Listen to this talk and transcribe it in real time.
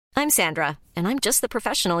I'm Sandra, and I'm just the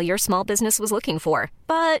professional your small business was looking for.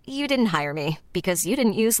 But you didn't hire me because you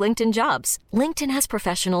didn't use LinkedIn Jobs. LinkedIn has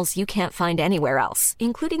professionals you can't find anywhere else,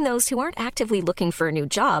 including those who aren't actively looking for a new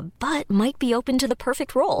job, but might be open to the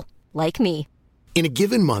perfect role, like me. In a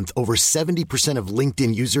given month, over 70% of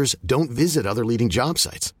LinkedIn users don't visit other leading job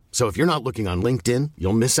sites. So if you're not looking on LinkedIn,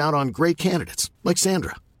 you'll miss out on great candidates like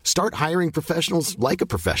Sandra. Start hiring professionals like a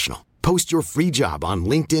professional. Post your free job on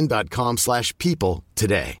linkedin.com/people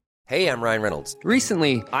today. Hey, I'm Ryan Reynolds.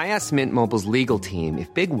 Recently, I asked Mint Mobile's legal team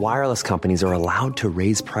if big wireless companies are allowed to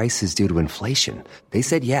raise prices due to inflation. They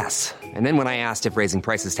said yes. And then when I asked if raising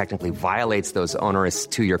prices technically violates those onerous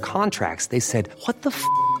two-year contracts, they said, "What the f***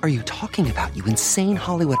 are you talking about, you insane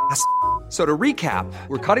Hollywood ass?" So to recap,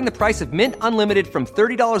 we're cutting the price of Mint Unlimited from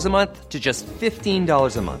 $30 a month to just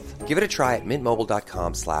 $15 a month. Give it a try at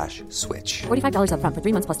mintmobile.com/switch. $45 up front for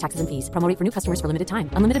 3 months plus taxes and fees. Promo rate for new customers for limited time.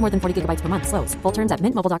 Unlimited more than 40 gigabytes per month. Slows full terms at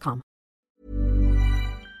mintmobile.com.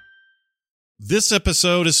 This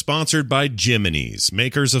episode is sponsored by Jiminy's,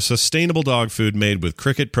 makers of sustainable dog food made with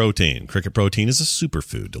cricket protein. Cricket protein is a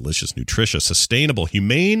superfood, delicious, nutritious, sustainable,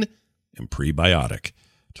 humane, and prebiotic.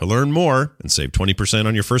 To learn more and save 20%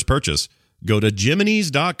 on your first purchase, go to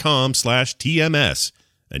jiminys.com/TMS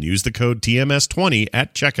and use the code TMS20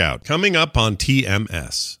 at checkout. Coming up on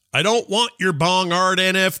TMS. I don't want your bong art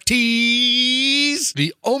NFTs.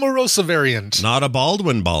 The Omarosa variant. Not a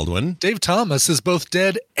Baldwin. Dave Thomas is both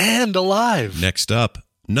dead and alive. Next up,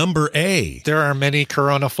 number A. There are many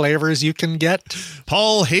Corona flavors you can get.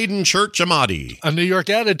 Paul Hayden Church Amati. A New York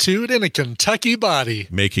attitude and a Kentucky body.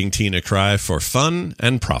 Making Tina cry for fun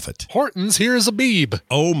and profit. Horton's Here's a Beeb.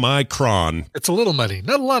 Omicron. It's a little money.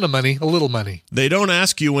 Not a lot of money, a little money. They don't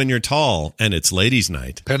ask you when you're tall, and it's ladies'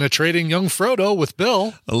 night. Penetrating young Frodo with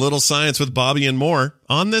Bill. A little science with Bobby and more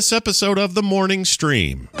on this episode of The Morning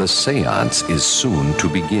Stream. The seance is soon to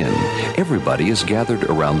begin. Everybody is gathered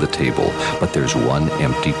around the table, but there's one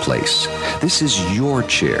empty place. This is your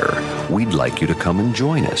chair. We'd like you to come and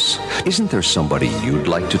join us. Isn't there somebody you'd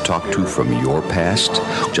like to talk to from your past?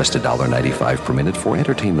 Just $1.95 per minute for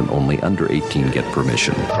entertainment only. Under 18 get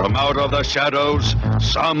permission. From out of the shadows,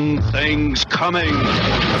 something's coming.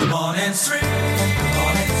 The Morning Stream. The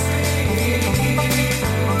Morning Stream. The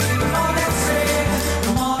Morning Stream.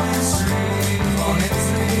 The Morning Stream.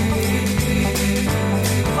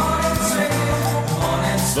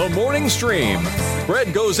 The Morning Stream. The Morning Stream.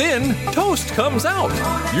 Bread goes in, toast comes out.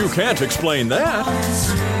 You can't explain that.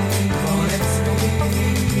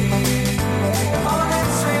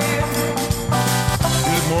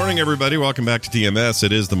 Good morning, everybody. Welcome back to TMS.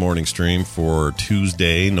 It is the Morning Stream for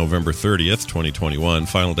Tuesday, November 30th, 2021.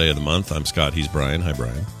 Final day of the month. I'm Scott. He's Brian. Hi,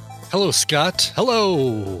 Brian. Hello, Scott.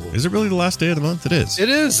 Hello. Is it really the last day of the month? It is. It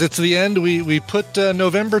is. It's the end. We put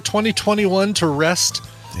November 2021 to rest.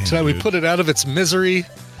 Damn, tonight we dude. put it out of its misery.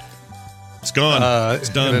 It's gone. It's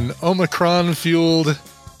done. In an Omicron-fueled...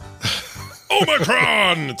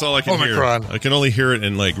 Omicron! That's all I can Omicron. hear. I can only hear it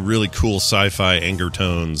in like really cool sci-fi anger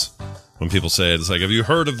tones when people say it. It's like, have you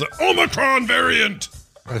heard of the Omicron variant?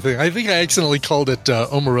 I think I accidentally called it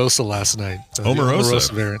Omarosa last night. Omarosa. The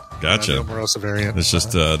Omarosa variant. Gotcha. The Omarosa variant. It's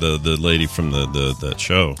just the lady from that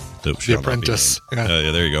show. The Apprentice. Yeah,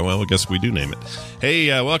 there you go. Well, I guess we do name it. Hey,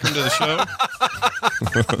 welcome to the show.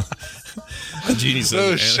 Genie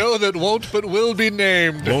says, the show that won't but will be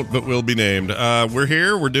named. Won't but will be named. We're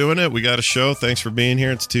here. We're doing it. We got a show. Thanks for being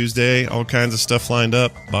here. It's Tuesday. All kinds of stuff lined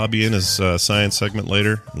up. Bobby in his science segment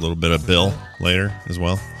later. A little bit of Bill later as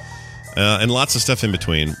well. And lots of stuff in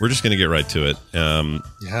between. We're just going to get right to it.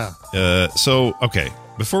 So, okay.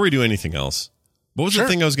 Before we do anything else, what was the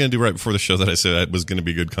thing I was going to do right before the show that I said was going to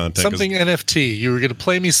be good content? Something NFT. You were going to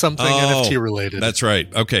play me something NFT related. That's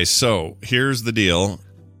right. Okay, so here's the deal.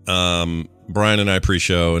 Brian and I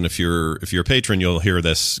pre-show, and if you're a patron, you'll hear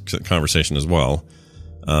this conversation as well.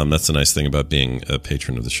 That's the nice thing about being a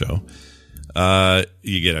patron of the show.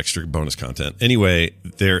 You get extra bonus content. Anyway,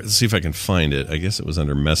 let's see if I can find it. I guess it was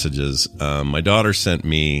under messages. My daughter sent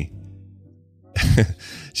me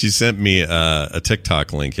she sent me a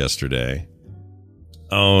TikTok link yesterday.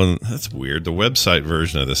 Oh, that's weird. The website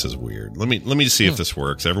version of this is weird. Let me see if this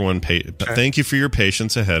works. Everyone thank you for your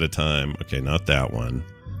patience ahead of time. Okay, not that one.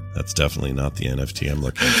 That's definitely not the NFT I'm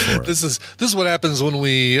looking for. This is what happens when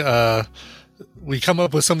we come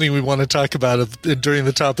up with something we want to talk about during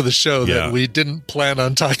the top of the show that we didn't plan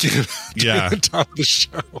on talking about during the top of the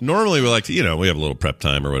show. Normally we like to, we have a little prep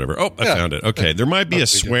time or whatever. Oh, I found it. Okay. There might be a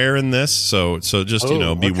swear in this, so just,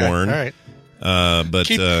 be warned. All right. But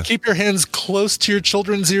keep your hands close to your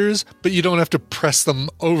children's ears, but you don't have to press them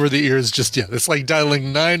over the ears just yet. It's like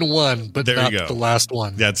dialing 9-1, but not the last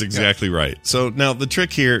one. That's exactly right. So now the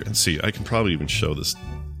trick here, let's see, I can probably even show this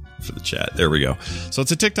for the chat. There we go. So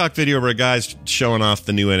it's a TikTok video where a guy's showing off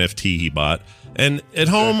the new NFT he bought. And at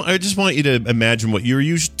home, I just want you to imagine what you're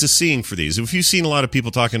used to seeing for these. If you've seen a lot of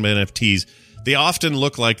people talking about NFTs, they often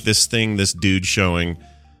look like this thing this dude showing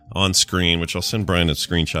on screen, which I'll send Brian a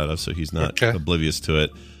screenshot of so he's not oblivious to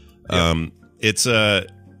it. Yeah. It's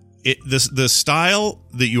the style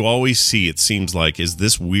that you always see, it seems like, is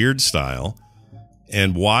this weird style.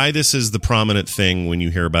 And why this is the prominent thing when you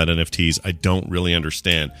hear about NFTs, I don't really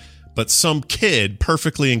understand. But some kid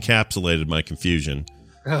perfectly encapsulated my confusion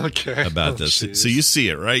about this. Geez. So you see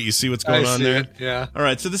it, right? You see what's going on there? Yeah. All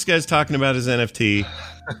right, so this guy's talking about his NFT.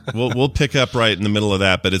 We'll pick up right in the middle of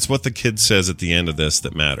that, but it's what the kid says at the end of this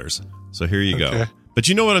that matters. So here you go. But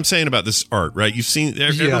you know what I'm saying about this art, right? You've seen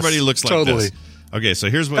everybody looks like this. Okay, so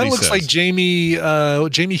here's what he says. That looks like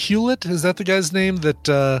Jamie Hewlett. Is that the guy's name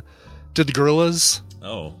that did the gorillas?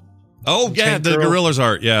 Oh yeah, the gorillas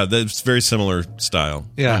art. Yeah, that's very similar style.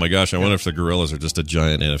 Yeah. Oh my gosh, I wonder if the gorillas are just a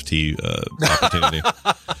giant NFT opportunity.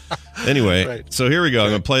 Anyway, so here we go. I'm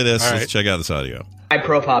going to play this. Let's check out this audio. My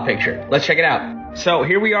profile picture. Let's check it out. So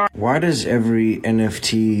here we are. Why does every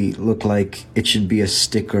NFT look like it should be a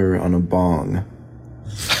sticker on a bong?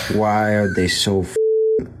 Why are they so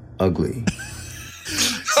ugly?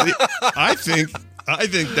 See, I think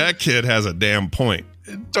that kid has a damn point.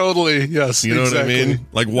 Totally, yes. You know what I mean?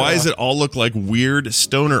 Like, why does it all look like weird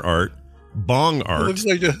stoner art, bong art? It looks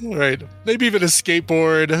like maybe even a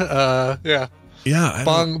skateboard. Yeah.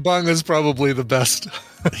 Bong is probably the best.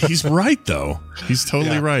 He's right, though. He's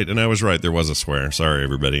totally right. And I was right. There was a swear. Sorry,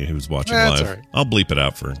 everybody who's watching live. All right. I'll bleep it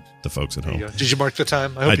out for the folks at home. Did you mark the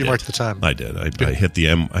time? I hope you marked the time. I did. I hit the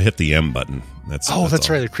M button. That's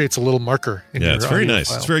right. It creates a little marker. It's very nice.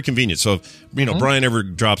 File. It's very convenient. So if Brian ever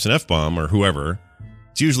drops an F-bomb or whoever,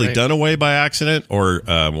 it's usually done away by accident or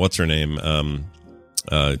what's her name?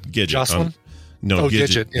 Gidget. Jocelyn?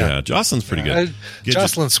 Gidget. Yeah, Jocelyn's pretty good.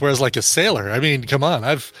 Jocelyn swears like a sailor. I mean, come on.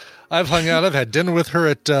 I've hung out. I've had dinner with her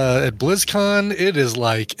at BlizzCon. It is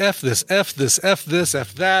like F this, F this, F this,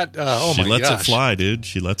 F that. She lets it fly, dude.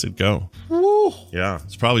 She lets it go. Woo. Yeah,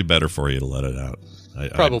 it's probably better for you to let it out.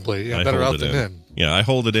 Better out than in. Yeah, I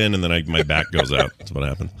hold it in and then my back goes out. That's what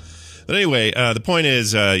happened. But anyway, the point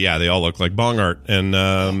is, they all look like bong art,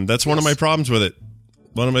 and that's one of my problems with it.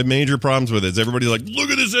 One of my major problems with it is everybody's like, look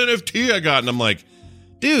at this NFT I got. And I'm like,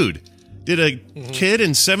 dude, did a kid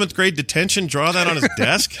in 7th grade detention draw that on his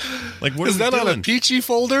desk? Like, what is that on a Peachy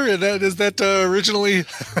folder? Is that originally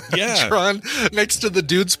drawn next to the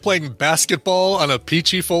dudes playing basketball on a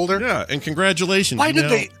Peachy folder? Yeah, and congratulations. Why did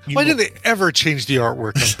they ever change the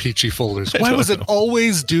artwork on Peachy folders? Why was it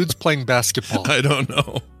always dudes playing basketball? I don't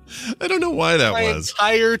know. I don't know why that was. The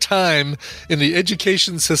entire time in the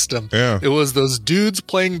education system, it was those dudes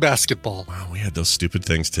playing basketball. Wow, we had those stupid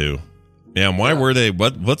things too. Yeah, and why were they?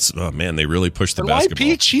 What's? Oh man, they really pushed the basketball.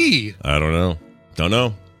 Why Peachy? I don't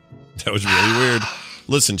know. That was really weird.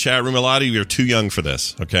 Listen, chat room, a lot of you are too young for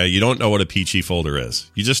this. Okay, you don't know what a Peachy folder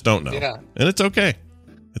is. You just don't know. Yeah, and it's okay.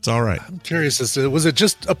 It's all right. I'm curious as to, was it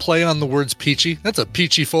just a play on the words peachy? That's a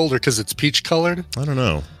peachy folder because it's peach colored. I don't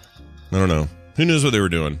know. Who knows what they were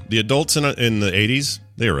doing? The adults in the 80s,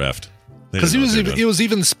 they were effed. Because it was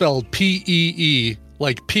even spelled P-E-E,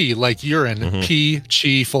 like pee, like urine,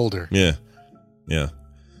 P-chi folder. Yeah.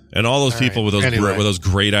 And all those people with those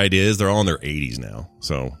great ideas, they're all in their 80s now.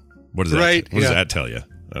 So what does that? What does that tell you?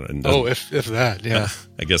 If that, yeah.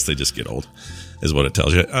 I guess they just get old, is what it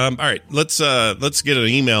tells you. All right, let's get an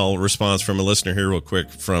email response from a listener here real quick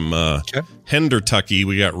from Tucky.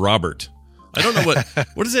 We got Robert. I don't know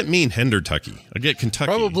what does that mean, Tucky? I get Kentucky.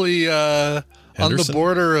 Probably on the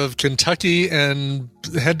border of Kentucky and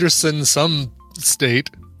Henderson, some state,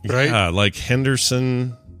 right? Yeah, like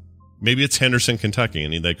Henderson. Maybe it's Henderson, Kentucky,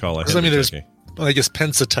 and they call it Kentucky. I guess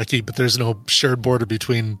Pensatucky, but there's no shared border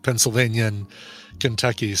between Pennsylvania and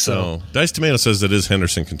Kentucky. So Dice Tomato says it is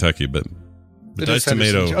Henderson, Kentucky, but Dice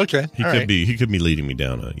Tomato. Okay, he could be leading me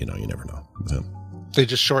down. You never know. So. They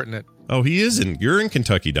just shorten it. Oh, you're in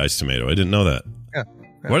Kentucky, Dice Tomato. I didn't know that. Yeah.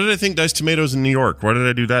 Why did I think Dice Tomato's in New York? Why did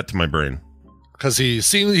I do that to my brain? Because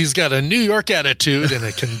he's got a New York attitude and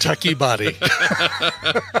a Kentucky body.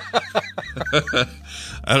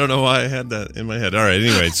 I don't know why I had that in my head. All right,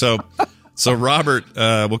 anyway, so Robert,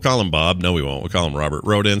 we'll call him Bob. No, we won't. We'll call him Robert.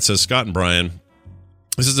 Wrote in, says, Scott and Brian,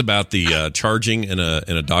 this is about the charging in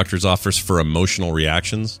a doctor's office for emotional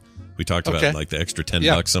reactions. We talked about like the extra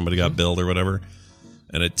 $10 somebody got billed or whatever.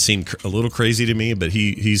 and it seemed a little crazy to me, but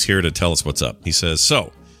he's here to tell us what's up. He says,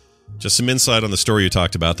 so, just some insight on the story you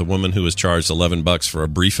talked about, the woman who was charged $11 for a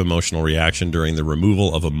brief emotional reaction during the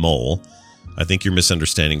removal of a mole. I think you're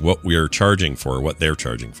misunderstanding what we're charging for, what they're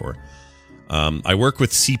charging for. I work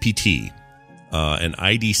with CPT, and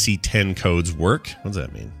IDC-10 codes work. What does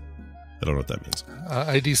that mean? I don't know what that means.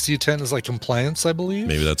 IDC-10 is like compliance, I believe.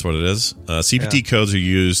 Maybe that's what it is. CPT codes are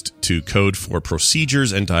used to code for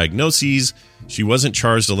procedures and diagnoses. She wasn't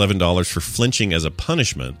charged $11 for flinching as a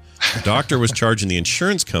punishment. The doctor was charging the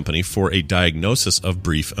insurance company for a diagnosis of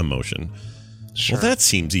brief emotion. Sure. Well, that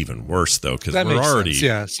seems even worse, though, because we're already... Sense.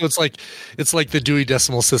 Yeah, so it's like the Dewey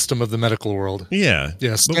Decimal System of the medical world. Yeah.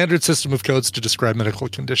 Yeah, standard system of codes to describe medical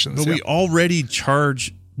conditions. But we already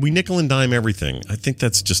charge... We nickel and dime everything. I think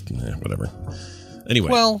that's just... whatever. Anyway.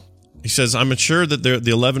 Well... He says, I'm sure that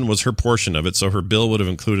the 11 was her portion of it, so her bill would have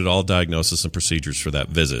included all diagnosis and procedures for that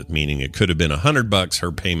visit, meaning it could have been $100,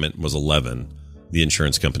 her payment was $11. The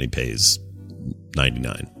insurance company pays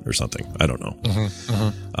 $99 or something. I don't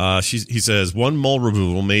know. He says, one mole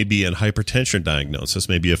removal may be a hypertension diagnosis,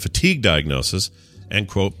 maybe a fatigue diagnosis, and,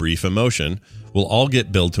 quote, brief emotion, will all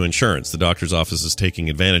get billed to insurance. The doctor's office is taking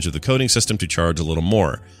advantage of the coding system to charge a little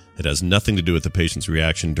more. It has nothing to do with the patient's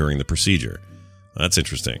reaction during the procedure. That's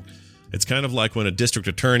interesting. It's kind of like when a district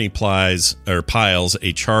attorney piles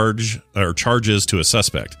a charge or charges to a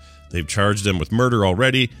suspect. They've charged him with murder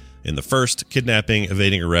already in the first, kidnapping,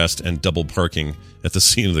 evading arrest, and double parking at the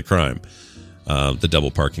scene of the crime. The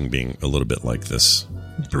double parking being a little bit like this.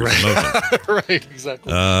 Right, right,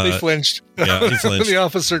 exactly. They flinched. Yeah, he flinched. When the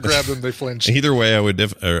officer grabbed them, they flinched. Either way, I would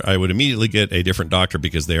immediately get a different doctor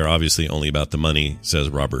because they are obviously only about the money, says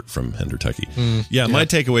Robert from Tucky. My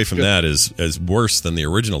takeaway from that is worse than the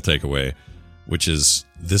original takeaway, which is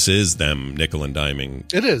this is them nickel and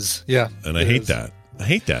diming. It is, yeah. And I hate that. I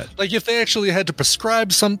hate that. Like if they actually had to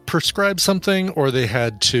prescribe something, or they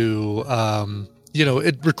had to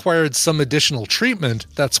it required some additional treatment,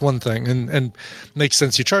 that's one thing, and makes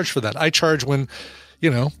sense you charge for that. I charge when,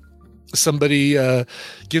 somebody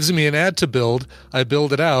gives me an ad to build, I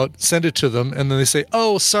build it out, send it to them, and then they say,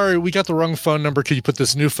 oh, sorry, we got the wrong phone number. Could you put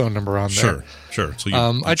this new phone number on there? Sure. So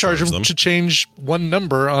I charge them to change one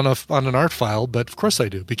number on an art file, but of course I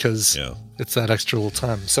do, because it's that extra little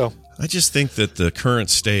time. So I just think that the current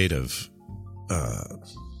state of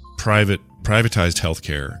privatized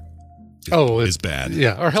healthcare is bad.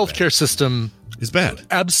 Yeah, our healthcare system is bad.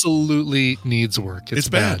 Absolutely needs work. It's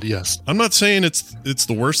bad. Yes. I'm not saying it's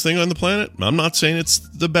the worst thing on the planet. I'm not saying it's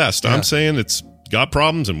the best. Yeah. I'm saying it's got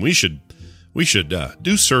problems, and we should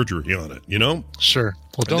do surgery on it. Sure.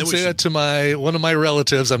 Well, don't say that to one of my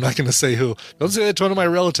relatives. I'm not going to say who. Don't say that to one of my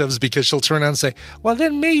relatives, because she'll turn around and say, well,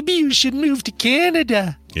 then maybe you should move to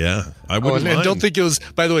Canada. Yeah, I wouldn't mind. And don't think it was,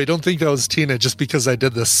 by the way, don't think that was Tina just because I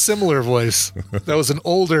did the similar voice. That was an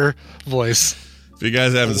older voice. If you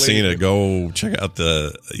guys haven't seen it, go check out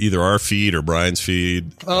either our feed or Brian's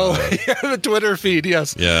feed. Oh, the Twitter feed,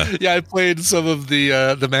 yes. Yeah. Yeah, I played some of the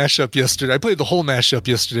mashup yesterday. I played the whole mashup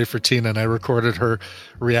yesterday for Tina, and I recorded her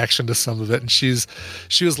reaction to some of it, and she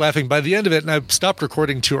was laughing. By the end of it, and I stopped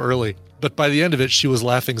recording too early, but by the end of it, she was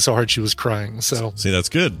laughing so hard she was crying. So see, that's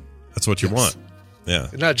good. That's what you want. Yeah.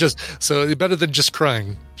 Not just, so better than just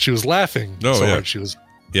crying. She was laughing hard she was.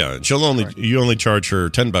 Yeah, you only charge her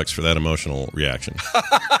 $10 for that emotional reaction.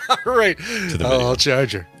 Right. I'll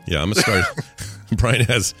charge her. Yeah, I'm gonna start.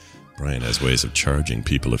 Brian has ways of charging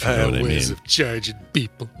people, if you know what I mean. Ways of charging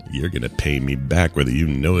people. You're gonna pay me back whether you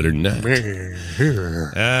know it or not.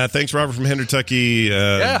 Thanks, Robert from Tucky.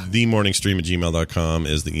 TheMorningStream@gmail.com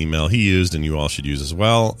is the email he used, and you all should use as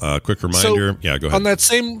well. Quick reminder. Go ahead. On that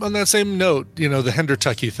same note, the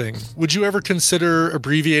Tucky thing. Would you ever consider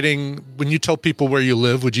abbreviating when you tell people where you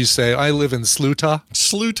live? Would you say, I live in Slutah?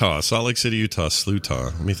 Slutah, Salt Lake City, Utah. Slutah.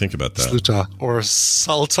 Let me think about that. Slutah or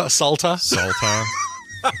Salta. Salta.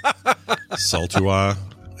 Saltua.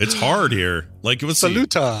 It's hard here. Like, let's see.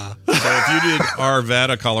 Saluta. So if you did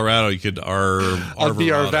Arvada, Colorado, you could I'd be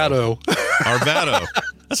Arvado. Arvado.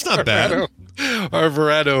 That's not bad.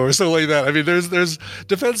 Arvarado or something like that. I mean, there's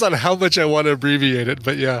depends on how much I want to abbreviate it,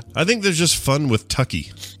 but yeah. I think there's just fun with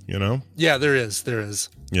Tucky, Yeah, there is.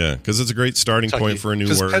 Yeah, because it's a great starting point for a new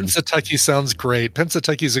word. Pensatucky sounds great.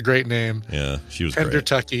 Pensatucky's a great name. Yeah, she was great.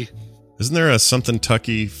 Tucky. Isn't there a something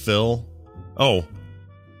Tucky Phil? Oh.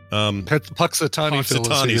 Puxatawny Phil.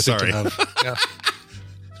 Sorry. Yeah.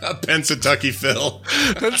 Pensatucky Phil.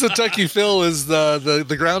 Pensatucky Phil is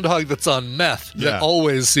the groundhog that's on meth that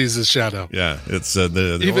always sees his shadow. Yeah, it's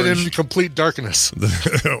the even orange, in complete darkness.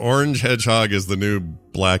 The orange hedgehog is the new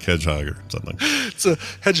black hedgehog or something. It's a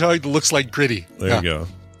hedgehog that looks like Gritty. There you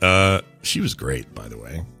go. She was great, by the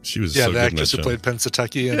way. She was the so good in actress that who show. played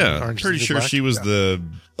Tucky in Orange pretty is the sure Black. she was the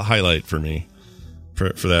highlight for me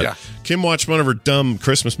for that. Yeah. Kim watched one of her dumb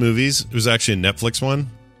Christmas movies. It was actually a Netflix one,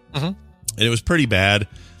 and it was pretty bad.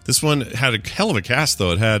 This one had a hell of a cast,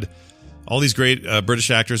 though. It had all these great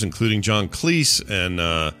British actors, including John Cleese and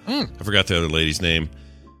I forgot the other lady's name.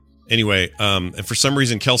 Anyway, and for some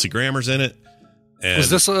reason, Kelsey Grammer's in it. And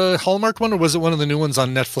was this a Hallmark one, or was it one of the new ones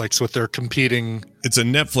on Netflix with their competing? It's a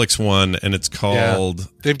Netflix one, and it's called...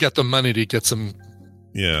 They've got the money to get some...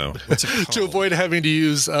 Yeah. What's it called? To avoid having to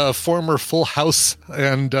use former Full House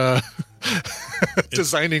and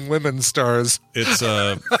designing women stars. It's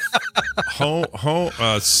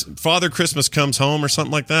Father Christmas Comes Home or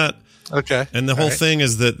something like that. Okay. And the whole thing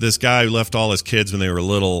is that this guy who left all his kids when they were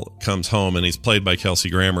little comes home, and he's played by Kelsey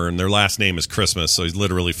Grammer, and their last name is Christmas, so he's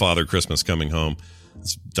literally Father Christmas coming home.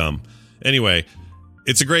 It's dumb. Anyway,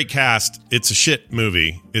 it's a great cast. It's a shit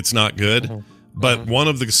movie. It's not good. But one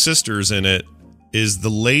of the sisters in it is the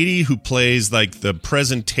lady who plays like the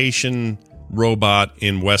presentation robot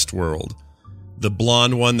in Westworld. The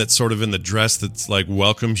blonde one that's sort of in the dress that's like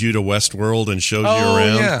welcomes you to Westworld and shows you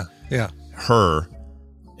around. Yeah. Her.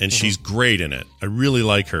 And she's great in it. I really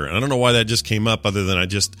like her. And I don't know why that just came up other than I've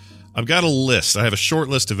got a list. I have a short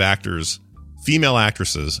list of actors, female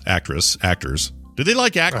actors. Do they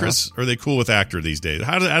like actress or are they cool with actor these days?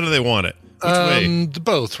 How do they want it? Which way?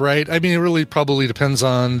 Both, right? I mean, it really probably depends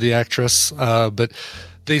on the actress, but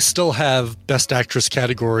they still have best actress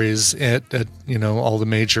categories at all the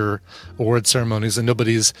major award ceremonies, and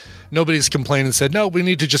nobody's complained and said, no, we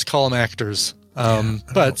need to just call them actors.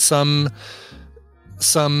 But some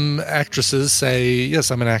actresses say, yes,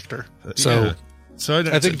 I'm an actor. So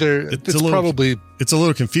I think it's a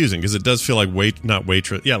little confusing because it does feel like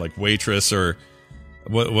waitress or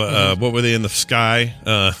what were they in the sky?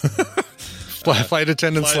 Flight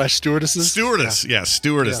attendants / stewardesses. Stewardess. Yes.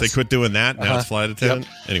 They quit doing that. Now it's flight attendant.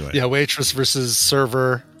 Yep. Anyway. Yeah, waitress versus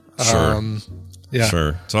server. Sure. Yeah.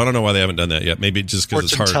 Sure. So I don't know why they haven't done that yet. Maybe just because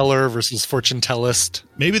it's hard. Fortune teller versus fortune tellist.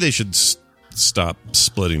 Maybe they should stop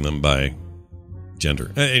splitting them by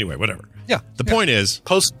gender. Anyway, whatever. Yeah. The point is,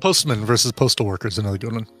 postman versus postal worker is another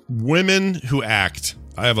good one. Women who act.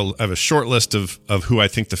 I have a short list of who I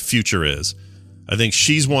think the future is. I think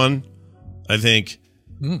she's one. I think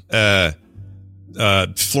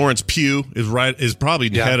Florence Pugh is probably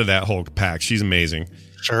head of that whole pack. She's amazing.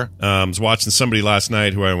 Sure. I was watching somebody last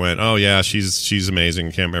night who I went, oh yeah, she's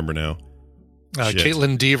amazing. Can't remember now.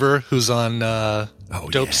 Caitlin Deaver, who's on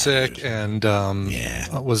Dope Sick, and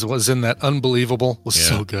was in that Unbelievable. Was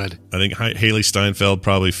so good. I think Haley Steinfeld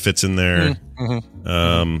probably fits in there.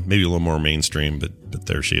 Maybe a little more mainstream, but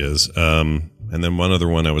there she is. And then one other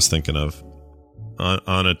one I was thinking of.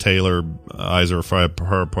 Anna Taylor, eyes are far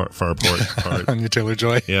apart. Anya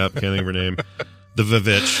Taylor-Joy. Yeah, can't think of her name. The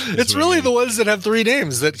Vivitch. It's really the ones that have three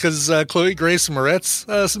names, that because Chloe Grace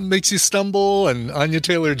Moretz makes you stumble, and Anya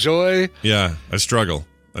Taylor-Joy. Yeah, I struggle.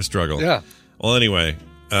 Yeah. Well, anyway,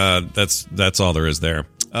 that's all there is there.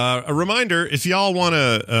 A reminder: if y'all want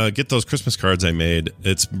to get those Christmas cards I made,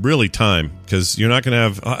 it's really time because you're not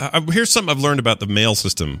going to have. Here's something I've learned about the mail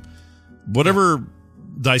system. Whatever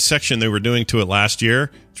dissection they were doing to it last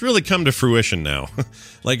year, it's really come to fruition now.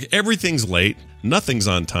 Like everything's late, nothing's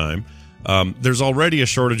on time. There's already a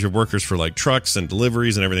shortage of workers for like trucks and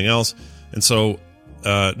deliveries and everything else, and so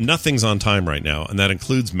nothing's on time right now, and that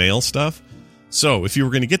includes mail stuff. So if you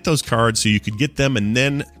were going to get those cards so you could get them and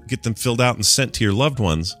then get them filled out and sent to your loved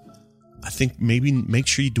ones, I think maybe make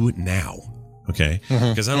sure you do it now, okay?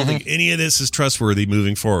 Because I don't think any of this is trustworthy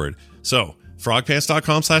moving forward. So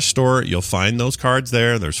frogpants.com/store. You'll find those cards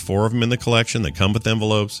there. There's 4 of them in the collection. They come with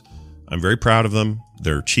envelopes. I'm very proud of them.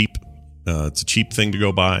 They're cheap. It's a cheap thing to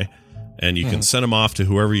go buy. And you can send them off to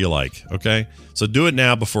whoever you like, okay? So do it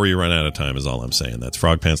now before you run out of time is all I'm saying. That's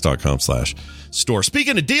frogpants.com/store.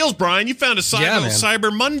 Speaking of deals, Brian, you found a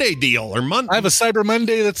Cyber Monday deal. I have a Cyber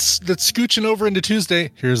Monday that's scooching over into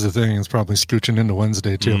Tuesday. Here's the thing. It's probably scooching into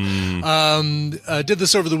Wednesday, too. Did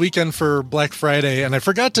this over the weekend for Black Friday, and I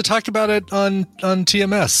forgot to talk about it on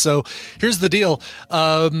TMS. So here's the deal.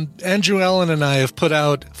 Andrew Allen and I have put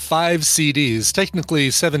out 5 CDs,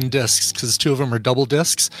 technically 7 discs, because 2 of them are double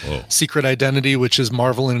discs. Whoa. Secret Identity, which is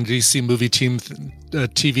Marvel and DC movie team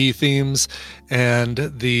TV themes, and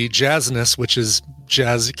the Jazzness, which is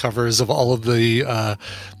jazz covers of all of the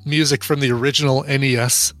music from the original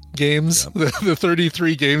NES games, the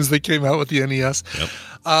 33 games that came out with the NES.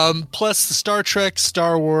 Plus the Star Trek,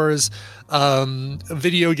 Star Wars,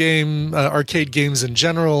 video game, arcade games in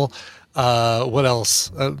general. What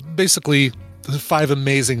else? Basically 5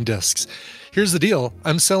 amazing discs. here's the deal.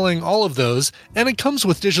 I'm selling all of those, and it comes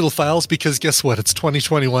with digital files because guess what? It's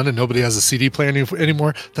 2021 and nobody has a CD player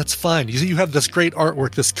anymore. That's fine. You have this great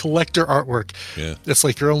artwork, this collector artwork. Yeah. It's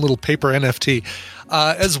like your own little paper NFT.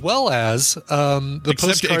 As well as the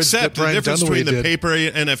postcards that Brian the difference Dunaway between the did. paper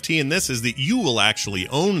NFT and this is that you will actually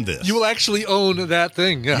own this. You will actually own that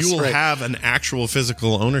thing. Yes, you will right. have an actual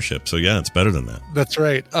physical ownership. So yeah, it's better than that. That's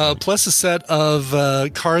right. Plus a set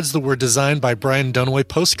of cards that were designed by Brian Dunaway,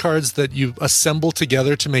 postcards that you assemble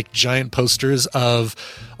together to make giant posters of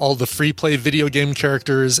all the free play video game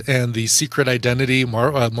characters and the Secret Identity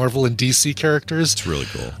Marvel and DC characters. It's really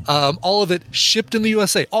cool. All of it shipped in the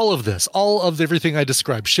USA. All of this, all of everything I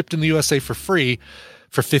described, shipped in the USA for free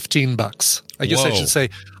for $15. I guess I Whoa. should say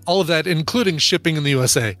all of that, including shipping in the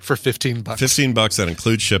USA for $15. $15 that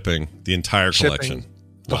includes shipping, the entire collection.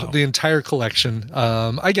 The entire collection.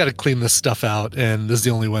 I got to clean this stuff out, and this is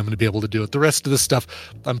the only way I'm going to be able to do it. The rest of the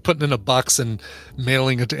stuff, I'm putting in a box and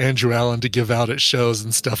mailing it to Andrew Allen to give out at shows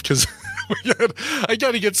and stuff because I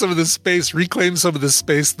got to get some of this space, reclaim some of this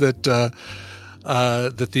space that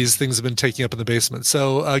these things have been taking up in the basement.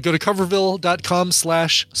 So go to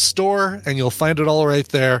coverville.com/store, and you'll find it all right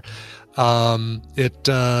there.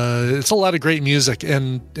 It's a lot of great music,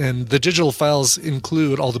 and the digital files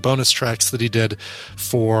include all the bonus tracks that he did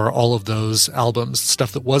for all of those albums,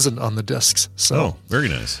 stuff that wasn't on the discs. So very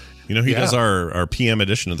nice. You know, he does our PM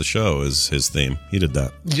edition of the show is his theme. He did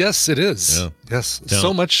that. Yes, it is. Yeah. Yes. Yeah.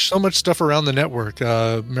 So much stuff around the network.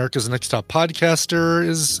 America's Next Top Podcaster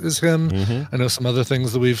is him. Mm-hmm. I know some other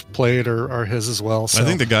things that we've played are his as well. So. I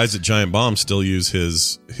think the guys at Giant Bomb still use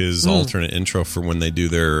his alternate intro for when they do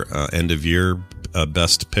their end of year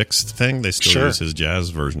best picks thing. They still use his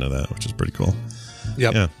jazz version of that, which is pretty cool.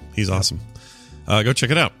 Yep. Yeah, he's awesome. Go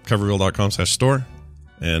check it out. Coverville.com/store.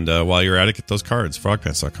 And while you're at it, get those cards.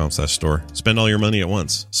 Frogpants.com/store. Spend all your money at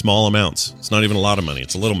once. Small amounts. It's not even a lot of money.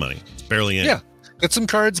 It's a little money. It's barely in. Yeah. Get some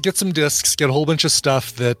cards, get some discs, get a whole bunch of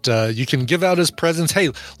stuff that you can give out as presents.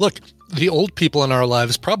 Hey, look, the old people in our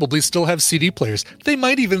lives probably still have CD players. They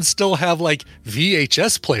might even still have like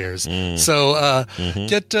VHS players. So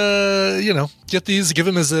get these, give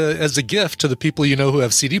them as a gift to the people you know who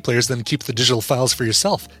have CD players, then keep the digital files for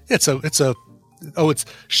yourself. It's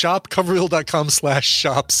shop,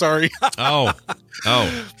 coverville.com/shop. Sorry.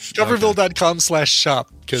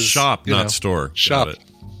 Coverville.com/shop. Shop, not store. Shop. Got it.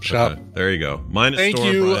 Shop. Okay. There you go. Mine is Thank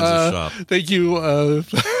store, you. Brian's is shop. Thank you,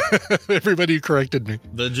 everybody who corrected me.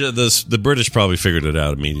 The British probably figured it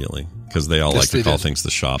out immediately because they all like to call things the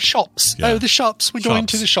shop. Shops. Yeah. Oh, the shops. We're going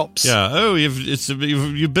to the shops. Yeah. Oh,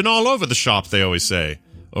 you've been all over the shop, they always say.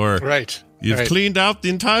 Or you've cleaned out the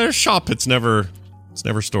entire shop. It's never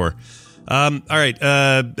store. All right.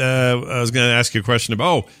 I was going to ask you a question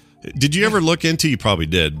about. Did you ever look into? You probably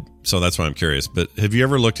did. So that's why I'm curious. But have you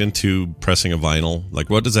ever looked into pressing a vinyl?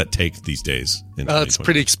 Like, what does that take these days? It's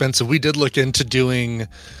pretty expensive. We did look into doing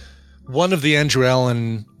one of the Andrew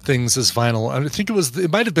Allen things as vinyl. I think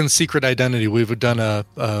it might have been Secret Identity. We would have done a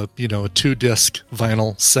 2-disc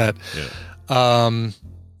vinyl set. Yeah.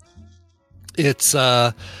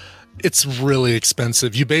 It's really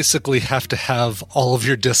expensive. You basically have to have all of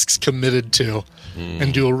your discs committed to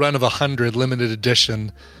and do a run of 100 limited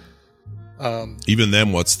edition. Even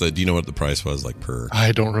then, do you know what the price was like per?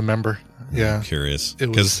 I don't remember. Yeah. I'm curious.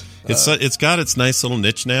 Because it's got its nice little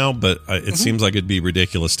niche now, but it seems like it'd be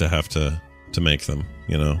ridiculous to have to make them,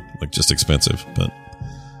 like just expensive. But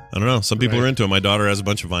I don't know. Some people are into it. My daughter has a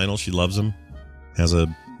bunch of vinyl. She loves them. Has a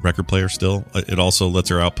record player still. It also lets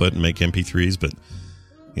her output and make MP3s, but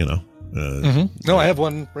No, I have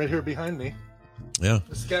one right here behind me. Yeah.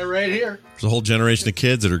 This guy right here. There's a whole generation of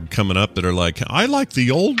kids that are coming up that are like, I like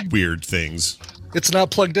the old weird things. It's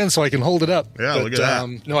not plugged in, so I can hold it up. Yeah, look at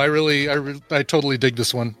that. No, I totally dig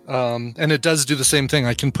this one. And it does do the same thing.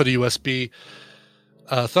 I can put a USB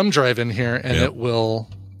thumb drive in here, and it will...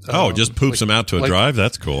 it just poops them out to a drive?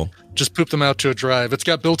 That's cool. Just poop them out to a drive. It's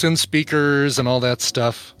got built-in speakers and all that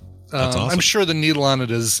stuff. That's awesome. I'm sure the needle on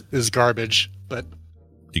it is garbage, but...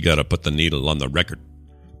 You got to put the needle on the record.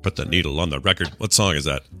 Put the needle on the record. What song is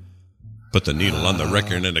that? Put the needle on the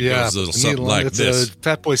record, and it goes a little something like this. It's a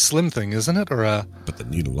Fatboy Slim thing, isn't it? Or Put the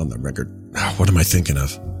needle on the record. What am I thinking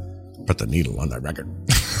of? Put the needle on the record.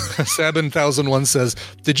 Sabin1001 says,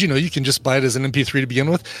 did you know you can just buy it as an MP3 to begin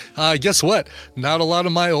with? Guess what? Not a lot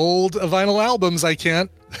of my old vinyl albums I can't.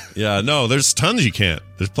 Yeah, no, there's tons you can't.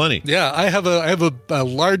 There's plenty. Yeah, I have a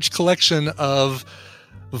large collection of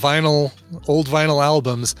old vinyl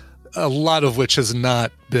albums, a lot of which has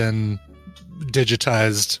not been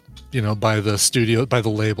digitized, by the studio, by the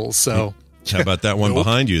labels. So How about that one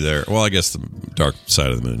behind you there? Well, I guess the Dark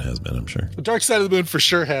Side of the Moon has been, I'm sure. The Dark Side of the Moon for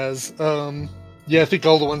sure has. Yeah, I think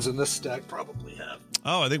all the ones in this stack probably have.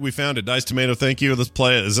 Oh, I think we found it. Dice Tomato, thank you. Let's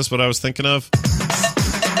play it. Is this what I was thinking of?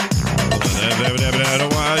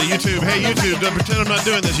 YouTube. Hey, YouTube. Don't pretend I'm not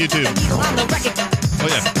doing this, YouTube. Oh,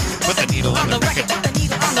 yeah. Put the needle on the record. Put the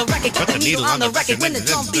needle on the record. Put the needle on the record. When the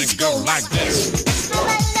drum beats go like this.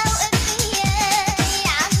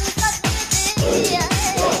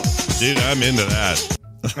 Dude, I'm into that.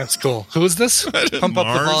 That's cool. Who is this? Pump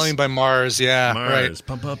Up the Volume by Mars. Yeah, Mars. Right.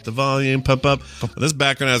 Pump up the volume. Pump up. This is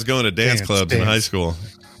back when I was going to dance clubs in high school.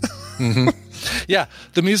 Mm-hmm. Yeah,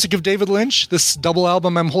 the music of David Lynch, this double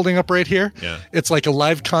album I'm holding up right here. Yeah. It's like a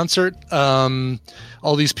live concert.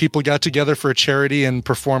 All these people got together for a charity and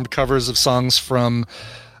performed covers of songs from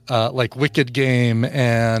like Wicked Game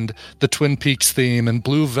and the Twin Peaks theme and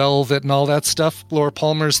Blue Velvet and all that stuff. Laura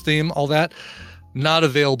Palmer's theme, all that. Not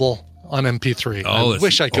available on MP3. Oh, I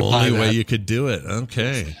wish I could buy that. Only way you could do it.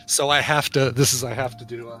 Okay. So I have to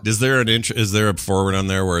do. Is there is there a forward on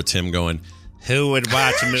there where it's him going, who would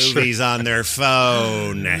watch movies on their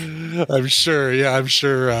phone? I'm sure. Yeah, I'm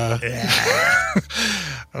sure.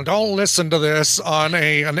 Don't listen to this on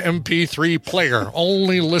an MP3 player.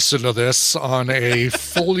 Only listen to this on a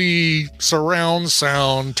fully surround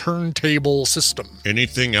sound turntable system.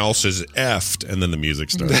 Anything else is effed, and then the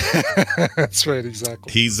music starts. That's right,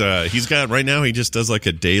 exactly. He's got right now. He just does like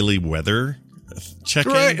a daily weather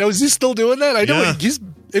check-in. Right? Oh, is he still doing that? I know Yeah. he's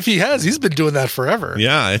been doing that forever.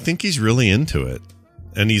 Yeah, I think he's really into it,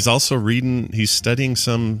 and he's also he's studying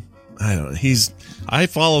some. I don't know. I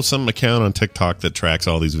follow some account on TikTok that tracks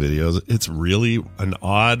all these videos. It's really an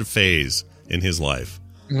odd phase in his life.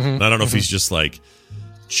 Mm-hmm, and I don't know if he's just like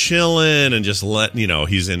chilling and just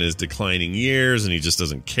he's in his declining years and he just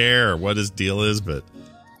doesn't care or what his deal is, but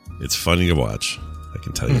it's funny to watch. I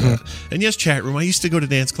can tell you that. And yes, chat room, I used to go to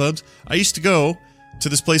dance clubs. I used to go to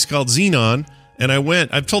this place called Xenon, and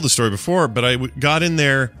I've told the story before, but I got in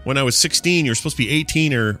there when I was 16. You're supposed to be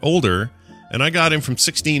 18 or older. And I got in from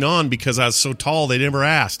 16 on because I was so tall, they never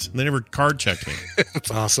asked. They never card checked me.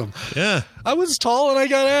 That's awesome. Yeah. I was tall and I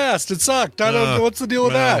got asked. It sucked. I don't know. What's the deal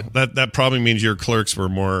with that? That probably means your clerks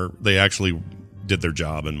were they actually did their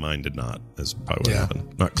job and mine did not. That's probably what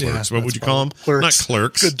happened. Not clerks. What would you call them? Clerks. Not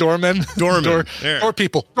clerks. Good doormen. Doormen. Door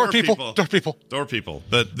people. Door people.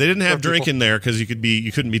 But they didn't have drinking there because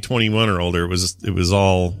you couldn't be 21 or older. It was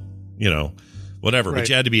all, whatever. Right. But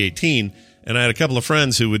you had to be 18. And I had a couple of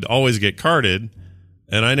friends who would always get carded,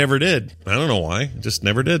 and I never did. I don't know why. Just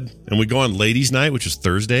never did. And we'd go on ladies' night, which was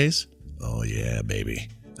Thursdays. Oh, yeah, baby.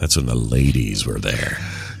 That's when the ladies were there.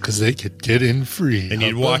 Because they could get in free. And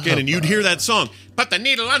you'd walk in, and you'd hear that song, put the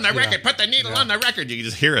needle on the record, put the needle on the record. You could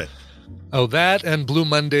just hear it. Oh, that and Blue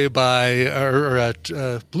Monday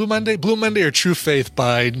Blue Monday or True Faith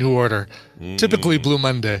by New Order. Typically Blue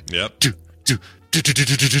Monday. Yep.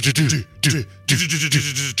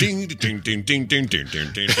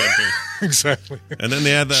 Exactly. And then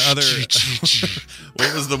they had the other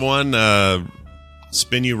what was the one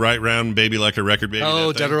spin you right round baby like a record baby?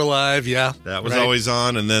 Oh, Dead or Alive, yeah. That was always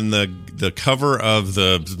on. And then the cover of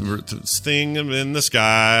the thing in the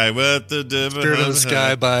sky with the Spirit of the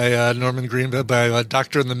Sky by Norman Green, by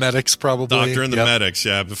Doctor and the Medics, probably. Doctor and the Medics,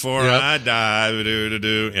 yeah. Before I die,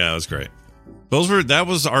 yeah, it was great. That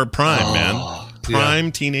was our prime, man.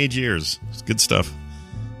 Prime teenage years. It's good stuff.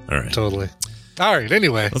 All right. Totally. All right,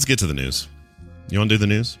 anyway. Let's get to the news. You want to do the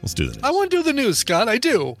news? Let's do the news. I want to do the news, Scott. I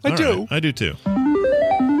do. I do. Right. I do too.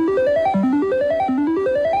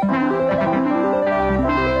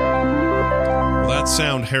 Well, that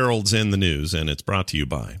sound heralds in the news, and it's brought to you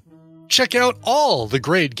by... Check out all the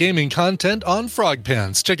great gaming content on Frog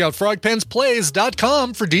Pants. Check out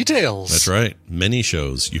frogpantsplays.com for details. That's right. Many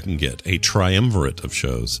shows. You can get a triumvirate of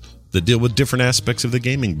shows that deal with different aspects of the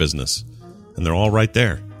gaming business. And they're all right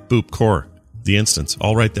there. Boop, Core, The Instance,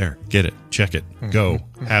 all right there. Get it. Check it. Go.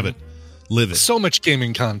 Have it. Live it. So much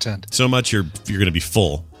gaming content. So much you're going to be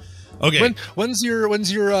full. Okay. When's your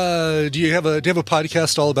do you have a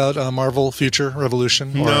podcast all about Marvel Future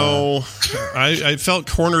Revolution? No. I felt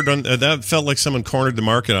cornered on that. Felt like someone cornered the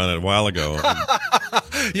market on it a while ago.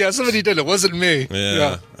 Yeah, somebody did. It wasn't me.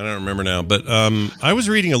 Yeah, I don't remember now. But I was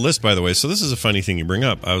reading a list, by the way. So this is a funny thing you bring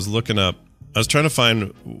up. I was trying to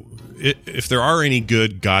find if there are any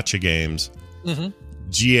good gacha games. Mm-hmm.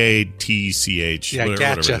 GATCH. Yeah,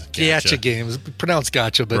 gacha games. Pronounced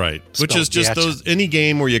gacha, but right. Which is just any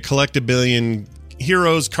game where you collect a billion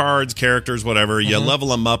heroes, cards, characters, whatever. You level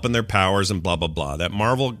them up in their powers and blah, blah, blah. That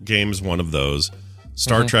Marvel game is one of those.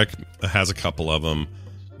 Star Trek has a couple of them.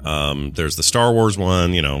 There's the Star Wars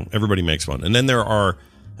one. Everybody makes one. And then there are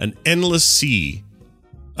an endless sea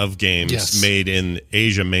of games made in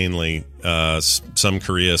Asia mainly, some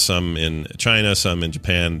Korea, some in China, some in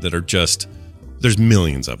Japan, that are just, there's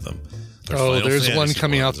millions of them. There's one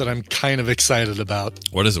coming out that I'm kind of excited about.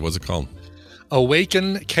 What is it? What's it called?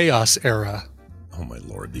 Awaken Chaos Era. Oh my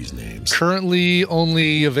lord, these names. Currently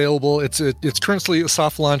only available. It's currently a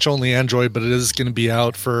soft launch only Android, but it is going to be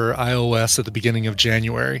out for iOS at the beginning of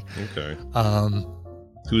January. Okay.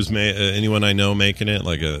 Who's anyone I know making it?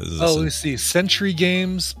 Let's see. Century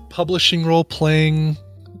Games, publishing, role playing.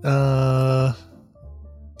 Probably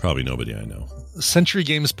nobody I know. Century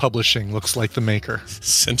Games Publishing looks like the maker.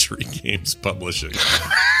 Century Games Publishing.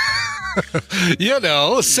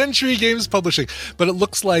 Century Games Publishing, but it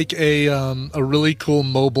looks like a really cool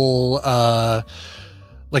mobile,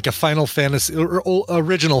 like a Final Fantasy or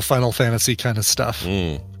original Final Fantasy kind of stuff.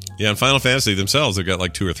 Yeah, and Final Fantasy themselves have got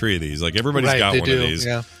like 2 or 3 of these. Like everybody's got one of these,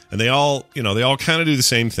 and they all kind of do the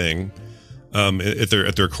same thing at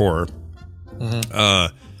their core.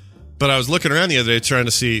 Mm-hmm. But I was looking around the other day trying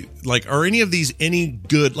to see, like, are any of these any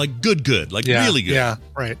good, like good, really good? Yeah,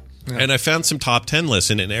 right. Yeah. And I found some top 10 lists,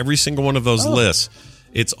 and in every single one of those lists,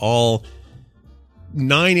 it's all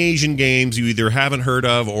 9 Asian games you either haven't heard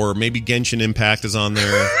of, or maybe Genshin Impact is on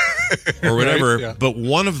there, or whatever. Right, yeah. But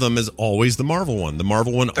one of them is always the Marvel one. The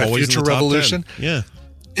Marvel one always Future in the top Revolution. 10. Yeah,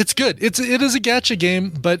 it's good. It is a gacha game,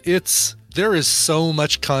 but there is so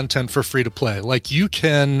much content for free to play. Like you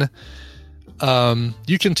can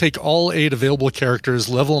take all 8 available characters,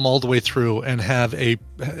 level them all the way through, and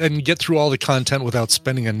get through all the content without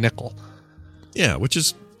spending a nickel. Yeah, which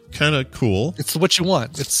is kind of cool. It's what you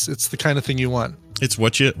want. It's the kind of thing you want. It's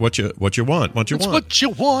what you want. It's what you want. What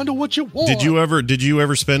you want. Did you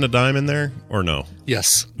ever spend a dime in there or no?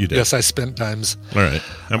 Yes, you did. Yes, I spent dimes. All right.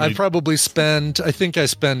 I probably spent. I think I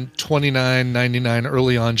spent $29.99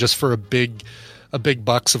 early on just for a big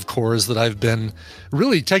box of cores that I've been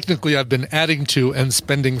adding to and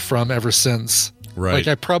spending from ever since. Right. Like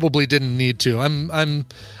I probably didn't need to. I'm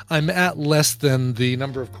at less than the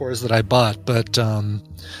number of cores that I bought, but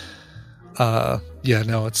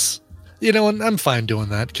it's and I'm fine doing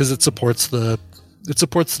that because it supports the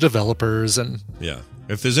developers and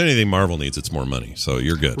If there's anything Marvel needs, it's more money. So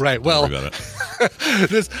you're good. Right. Well,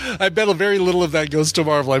 I bet very little of that goes to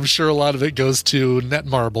Marvel. I'm sure a lot of it goes to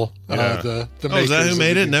Netmarble. The is that who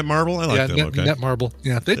made it? Netmarble? I like them. Okay. Netmarble.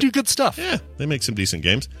 Yeah, they do good stuff. Yeah, they make some decent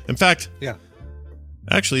games. In fact, yeah.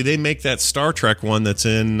 Actually, they make that Star Trek one that's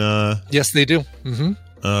in. Yes, they do.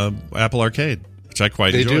 Mm-hmm. Apple Arcade, which I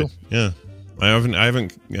quite enjoy. They do. Yeah. I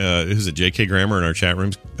haven't. Who's it? J.K. Grammer in our chat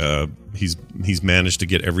rooms. He's managed to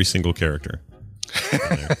get every single character.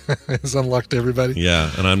 He's unlocked everybody.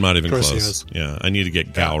 Yeah, and I'm not even close. He is. Yeah, I need to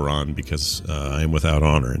get Gowron because I am without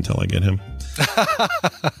honor until I get him.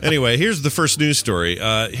 Anyway, here's the first news story.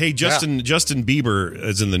 Hey, Justin Bieber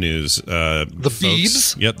is in the news. The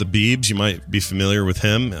Biebs? Yep, the Biebs. You might be familiar with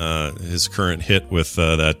him. His current hit with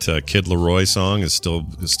that Kid Leroy song is still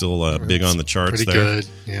big on the charts. Pretty good.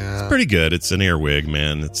 Yeah, it's pretty good. It's an earwig,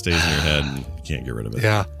 man. It stays in your head and you can't get rid of it.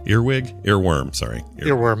 Yeah, earworm. Sorry,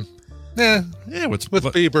 earworm. Yeah. With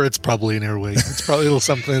Bieber, it's probably an earwig. It's probably a little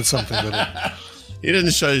something. Little. He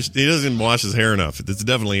doesn't wash his hair enough. It's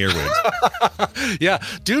definitely earwigs. Yeah,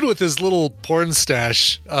 dude with his little porn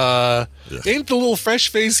stash ain't the little fresh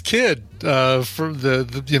faced kid from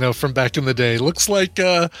from back in the day. Looks like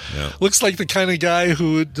the kind of guy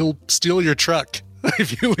who'll steal your truck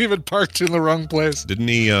if you leave it parked in the wrong place. Didn't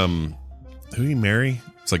he? Who did he marry?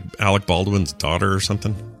 It's like Alec Baldwin's daughter or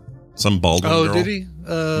something. Some Baldwin girl. Oh, did he?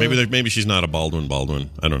 Maybe she's not a Baldwin.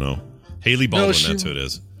 I don't know. Haley Baldwin. That's who it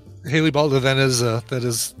is. Haley Baldwin. That is a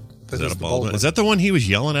Baldwin? Is that the one he was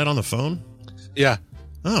yelling at on the phone? Yeah.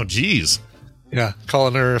 Oh, geez. Yeah,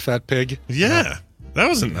 calling her a fat pig. Yeah, that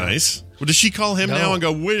wasn't nice. Well, does she call him now and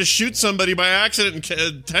go, "Way to shoot somebody by accident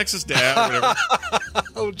in Texas, Dad"? Or whatever?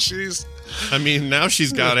 Oh, jeez. I mean, now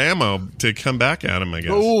she's got ammo to come back at him, I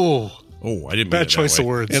guess. Oh, I didn't. Bad choice of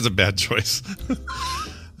words. It's a bad choice.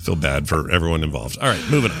 Feel bad for everyone involved. All right,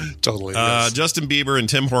 moving on. Totally. Yes. Justin Bieber and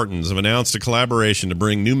Tim Hortons have announced a collaboration to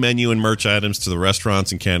bring new menu and merch items to the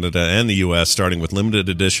restaurants in Canada and the U.S., starting with limited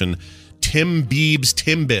edition Tim Biebs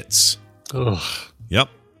Timbits. Ugh. Yep.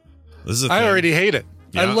 This is I already hate it.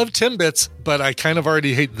 Yeah. I love Timbits, but I kind of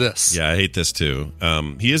already hate this. Yeah, I hate this too.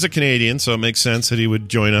 He is a Canadian, so it makes sense that he would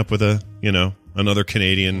join up with another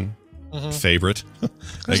Canadian favorite.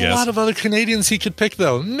 There's a lot of other Canadians he could pick,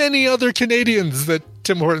 though. Many other Canadians that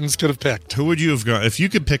Tim Hortons could have picked. Who would you have gone if you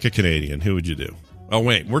could pick a Canadian? Who would you do? Oh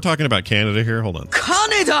wait, we're talking about Canada here. Hold on,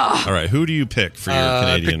 Canada. All right, who do you pick for your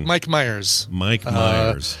Canadian? Pick Mike Myers. Mike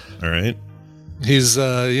Myers. All right. He's,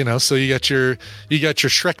 so you got your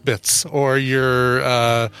Shrek bits or your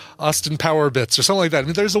Austin Power bits or something like that. I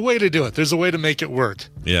mean, there's a way to do it. There's a way to make it work.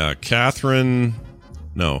 Yeah, Catherine.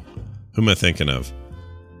 No, who am I thinking of?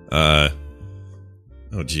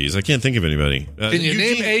 Oh, geez, I can't think of anybody. Can you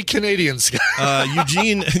name a Canadian guy?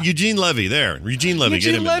 Eugene Levy. There, Eugene Levy.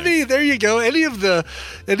 Eugene get him Levy. There you go. Any of the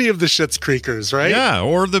Schitt's Creekers, right? Yeah,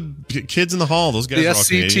 or the kids in the hall. Those guys. The are all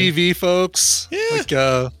Canadian. SCTV folks.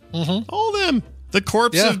 Yeah, all them. The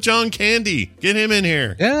corpse of John Candy. Get him in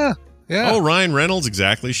here. Yeah. Oh, Ryan Reynolds.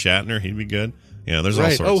 Exactly. Shatner. He'd be good. Yeah, there's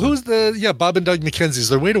all sorts. Oh, who's Bob and Doug McKenzie. Is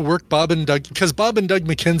there a way to work Bob and Doug? Because Bob and Doug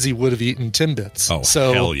McKenzie would have eaten Timbits. Oh,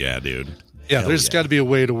 hell yeah, dude. Yeah, there's got to be a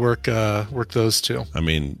way to work those two. I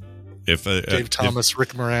mean, if Dave Thomas, Rick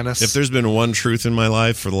Moranis. If there's been one truth in my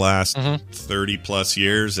life for the last 30 plus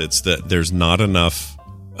years, it's that there's not enough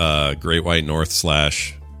Great White North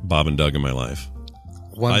 / Bob and Doug in my life.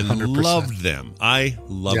 100%. I loved them. I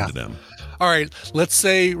loved them. All right, let's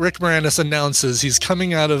say Rick Moranis announces he's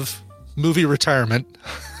coming out of movie retirement.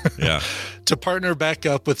 Yeah. To partner back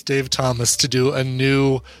up with Dave Thomas to do a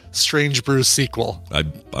new Strange Brew sequel.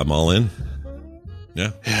 I'm all in.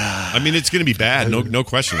 Yeah. I mean, it's going to be bad. No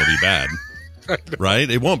question it'll be bad. Right?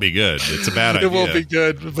 It won't be good. It's a bad idea. It won't be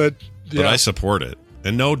good, but I support it.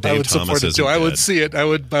 And no, Dave Thomas isn't I would see it. I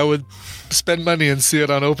would spend money and see it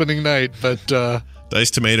on opening night, but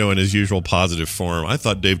Diced Tomato in his usual positive form. I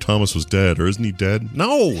thought Dave Thomas was dead, or isn't he dead?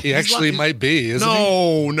 No. He actually might be, isn't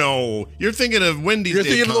he? No. You're thinking of Wendy's You're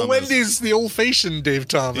Dave thinking Thomas. of the Wendy's, the old-fashioned Dave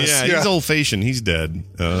Thomas. Yeah, he's old-fashioned. He's dead.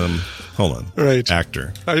 Hold on. Right.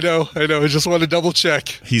 Actor. I know. I just want to double-check.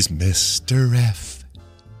 He's Mr. F.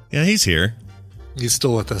 Yeah, he's here. He's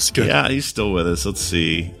still with us. Good. Yeah, he's still with us. Let's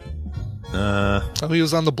see. He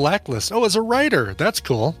was on the blacklist. Oh, as a writer. That's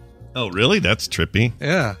cool. Oh, really? That's trippy.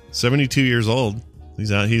 Yeah. 72 years old.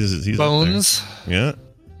 He's out. He's Bones. Yeah.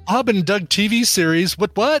 Bob and Doug TV series.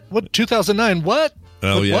 What? 2009. What?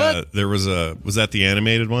 Oh, what, yeah. What? There was that the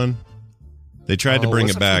animated one? They tried to bring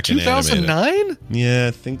it back in 2009? Yeah,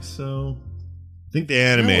 I think so. I think they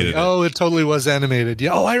animated it. Oh, it totally was animated.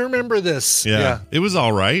 Yeah. Oh, I remember this. Yeah. It was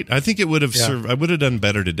all right. I think it would have I would have done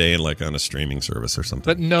better today, like on a streaming service or something.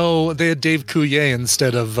 But no, they had Dave Coulier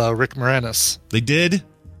instead of Rick Moranis. They did?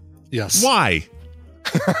 Yes. Why?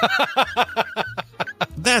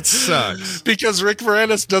 That sucks. Because Rick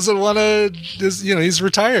Moranis doesn't want to, he's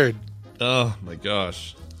retired. Oh, my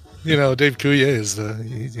gosh. Dave Coulier is he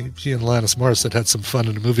and Alanis Morissette had some fun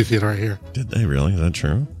in a movie theater right here. Did they really? Is that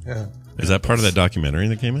true? Yeah. Is that part of that documentary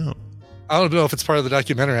that came out? I don't know if it's part of the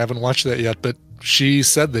documentary. I haven't watched that yet, but she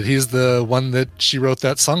said that he's the one that she wrote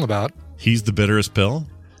that song about. He's the bitterest pill?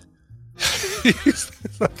 He's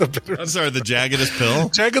not the bitterest. I'm sorry, the jaggedest pill?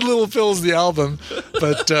 Jagged Little Pill is the album,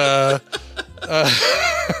 but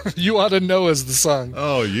You Ought to Know is the song.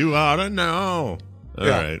 Oh, You Ought to Know. All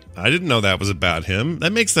right. I didn't know that was about him.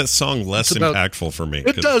 That makes that song less impactful for me.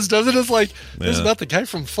 It does, doesn't it? It's like, it's about the guy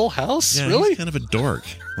from Full House? Yeah, really? He's kind of a dork.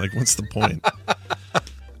 Like, what's the point? The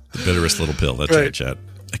bitterest little pill. That's right, Chad.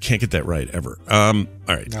 I can't get that right, ever. All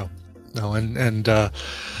right. No, and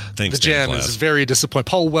Thanks, the Jam is very disappointed.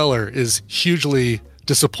 Paul Weller is hugely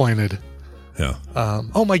disappointed. Yeah.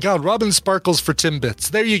 Oh my God, Robin Sparkles for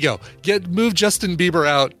Timbits. There you go. Move Justin Bieber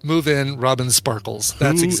out, move in Robin Sparkles.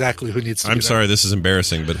 That's exactly who needs to be I'm sorry, this is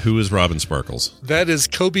embarrassing, but who is Robin Sparkles? That is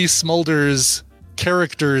Kobe Smolder's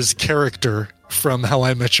character from How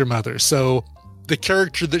I Met Your Mother. So the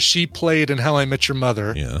character that she played in How I Met Your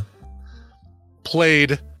Mother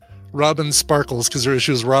played Robin Sparkles because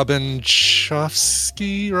she was Robin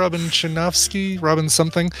Chanovsky, Robin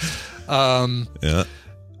something.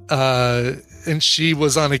 And she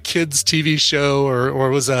was on a kids' TV show or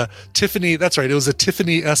was a Tiffany. That's right. It was a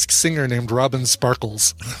Tiffany-esque singer named Robin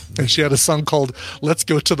Sparkles. And she had a song called Let's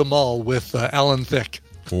Go to the Mall with Alan Thicke.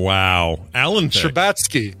 Wow. Alan Thicke.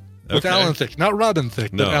 Sherbatsky with Alan Thicke. Not Robin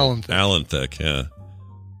Thicke, but Alan Thicke. Alan Thicke, yeah.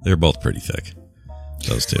 They're both pretty thick.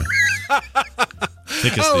 Those two.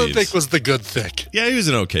 Alan Thicke was the good Thicke. Yeah, he was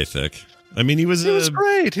an okay Thicke. I mean, he was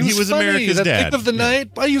great. He was funny. America's that dad. Thick of the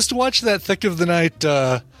Night. I used to watch that Thick of the Night.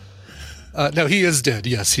 No, he is dead.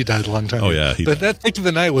 Yes, he died a long time ago. Oh, yeah. But that Thick of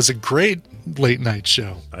the Night was a great late night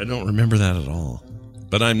show. I don't remember that at all.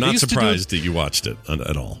 But I'm not surprised that you watched it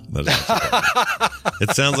at all. That is not it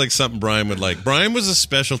sounds like something Brian would like. Brian was a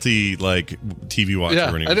specialty TV watcher.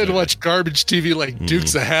 Yeah, when he I was didn't watch garbage TV like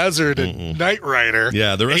Dukes of Hazzard and Knight Rider.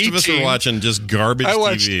 Yeah, the rest of us were watching just garbage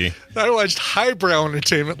TV. I watched highbrow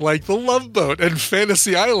entertainment like The Love Boat and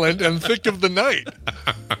Fantasy Island and Thick of the Night.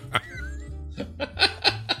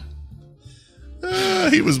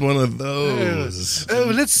 he was one of those.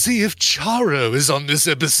 Let's see if Charo is on this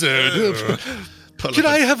episode. Can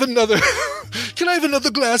I have another? Can I have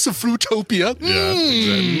another glass of Fruitopia?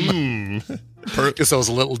 Yeah. Guess I was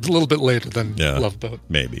a little bit later than Love Boat.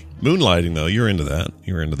 Maybe Moonlighting though. You were into that.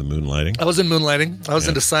 You were into the Moonlighting. I was in Moonlighting. I was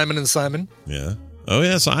into Simon and Simon. Yeah. Oh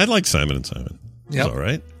yeah. So I like Simon and Simon. Yeah. All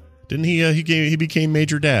right. Didn't he? He became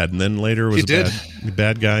Major Dad, and then later was a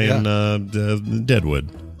bad guy in Deadwood.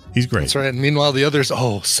 He's great. That's right. And meanwhile, the others.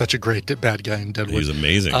 Oh, such a great bad guy in Deadwood. He's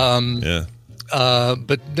amazing. Yeah.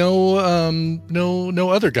 But no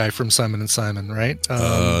other guy from Simon and Simon, right?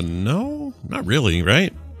 No, not really,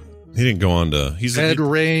 right? He didn't go on to. He's Ed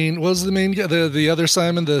Rain was the main guy. The other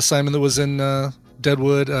Simon, the Simon that was in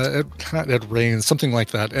Deadwood. Not Ed Rain, something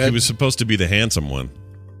like that. He was supposed to be the handsome one,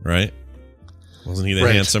 right? Wasn't he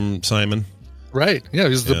the handsome Simon? Right. Yeah, he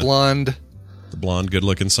was the blonde. The blonde,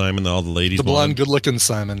 good-looking Simon. All the ladies. The blonde, good-looking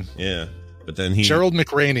Simon. Yeah, but then he. Gerald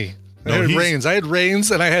McRaney. I had Rains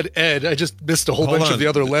and I had Ed. I just missed a whole bunch of the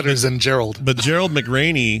other letters in Gerald. But Gerald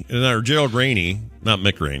McRaney, or Gerald Rainey, not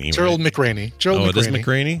McRaney. Gerald McRaney. Gerald McRaney. It is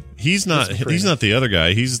McRaney? He's not the other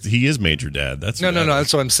guy. He is Major Dad. That's No,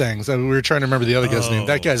 that's what I'm saying. So we were trying to remember the other guy's name.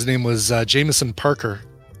 That guy's name was Jameson Parker.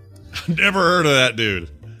 Never heard of that dude.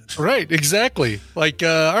 Right, exactly. Like,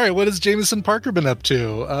 all right, what has Jameson Parker been up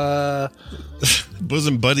to?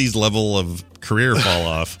 Bosom buddies level of career fall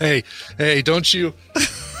off. Hey, don't you...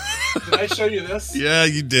 Did I show you this? Yeah,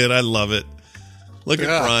 you did. I love it. Look at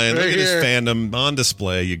Brian. Look at his fandom on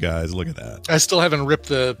display, you guys. Look at that. I still haven't ripped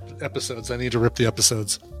the episodes. I need to rip the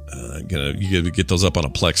episodes. You gotta get those up on a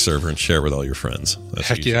Plex server and share with all your friends. That's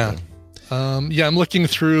Heck yeah. I'm looking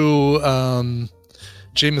through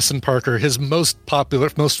Jameson Parker. His most popular,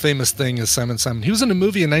 most famous thing is Simon Simon. He was in a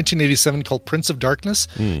movie in 1987 called Prince of Darkness.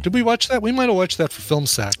 Did we watch that? We might have watched that for Film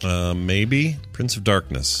Sack. Maybe. Prince of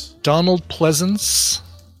Darkness. Donald Pleasance.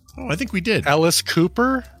 Oh, I think we did. Alice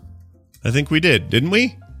Cooper. I think we did, didn't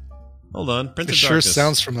we? Hold on. Prince of Darkness. Sure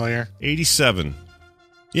sounds familiar. 87.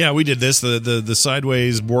 Yeah, we did this. The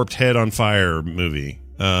Sideways Warped Head on Fire movie.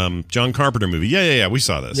 John Carpenter movie. Yeah. We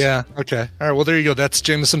saw this. Yeah. Okay. All right. Well, there you go. That's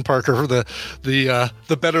Jameson Parker, the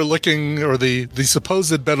better looking, or the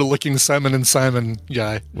supposed better looking Simon and Simon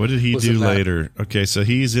guy. What did he do later? Okay, so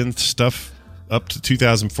he's in stuff up to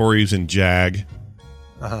 2004. He was in Jag.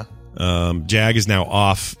 Jag is now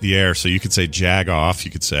off the air, so you could say Jag off.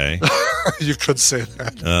 You could say. You could say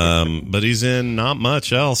that. But he's in not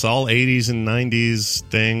much else. All 80s and 90s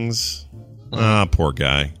things. Poor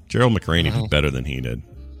guy. Gerald McRaney did better than he did.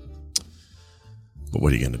 But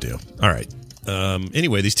what are you going to do? All right.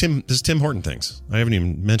 Anyway, this Tim Horton things. I haven't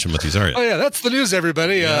even mentioned what these are yet. Oh, yeah. That's the news,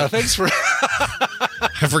 everybody. Thanks for...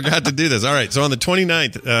 I forgot to do this. All right. So on the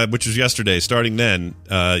 29th, which was yesterday, starting then,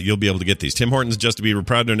 you'll be able to get these. Tim Hortons Just Be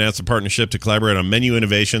proud to announce a partnership to collaborate on menu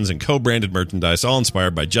innovations and co-branded merchandise, all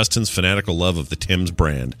inspired by Justin's fanatical love of the Tim's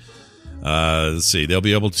brand. Let's see. They'll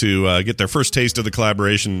be able to get their first taste of the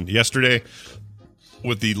collaboration yesterday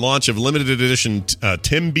with the launch of limited edition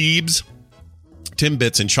Tim Biebs,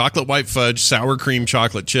 Timbits, and chocolate white fudge, sour cream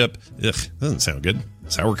chocolate chip. Ugh, doesn't sound good.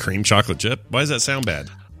 Sour cream chocolate chip. Why does that sound bad?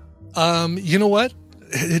 You know what?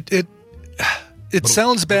 It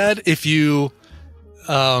sounds bad if you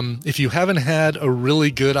haven't had a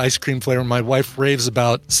really good ice cream flavor. My wife raves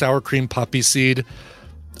about sour cream poppy seed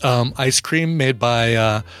ice cream made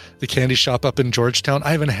by the candy shop up in Georgetown.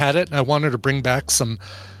 I haven't had it, and I wanted to bring back some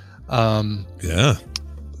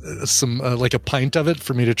like a pint of it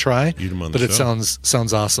for me to try. Eat them on the show. It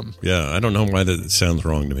sounds awesome. Yeah, I don't know why that sounds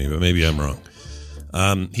wrong to me, but maybe I'm wrong.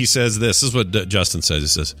 He says this is what Justin says. He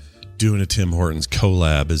says, doing a Tim Hortons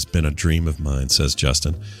collab has been a dream of mine, says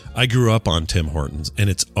Justin. I grew up on Tim Hortons, and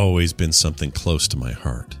it's always been something close to my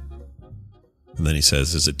heart. And then he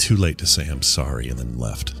says, is it too late to say I'm sorry? And then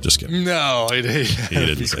left. Just kidding. No, he didn't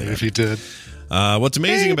say that. If he did. What's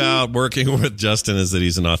amazing about working with Justin is that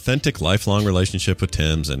he's an authentic, lifelong relationship with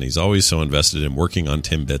Tim's, and he's always so invested in working on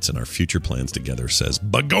Timbits and our future plans together, says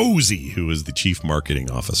Bagosi, who is the chief marketing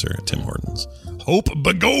officer at Tim Hortons. Hope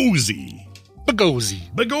Bagosi.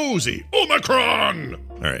 Bagosi. Omicron.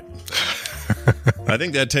 All right. I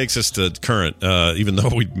think that takes us to current, even though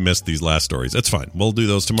we missed these last stories. That's fine. We'll do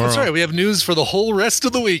those tomorrow. That's right. We have news for the whole rest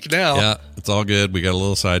of the week now. Yeah, it's all good. We got a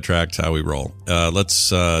little sidetracked how we roll.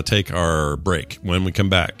 Let's take our break. When we come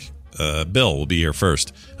back, Bill will be here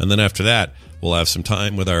first. And then after that, we'll have some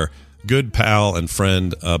time with our good pal and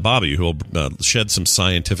friend Bobby, who will shed some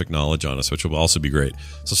scientific knowledge on us, which will also be great.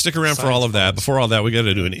 So stick around for all of that. Before all that, we got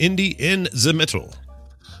to do an indie in the middle.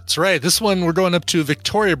 That's right. This one, we're going up to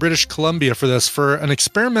Victoria, British Columbia for an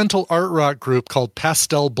experimental art rock group called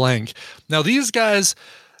Pastel Blank. Now, these guys,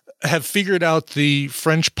 have figured out the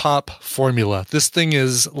French pop formula. This thing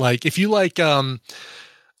is like, if you like the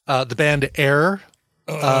band Air,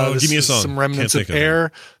 give me a song. Some remnants Can't of think of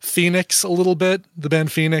Air, Phoenix a little bit, the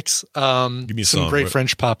band Phoenix. Give me a some song. great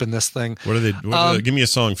French pop in this thing. What are they? Give me a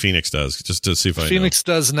song Phoenix does, just to see if I know. Phoenix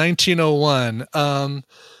does 1901.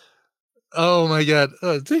 Oh my God!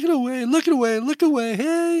 Take it away! Look away!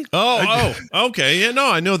 Hey! Okay. Yeah, no,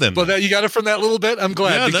 I know them. But you got it from that little bit. I'm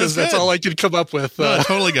glad, because that's all I could come up with. No, I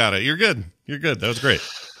totally got it. You're good. That was great.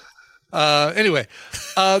 Anyway,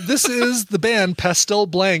 this is the band Pastel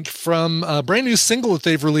Blanc from a brand new single that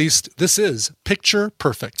they've released. This is Picture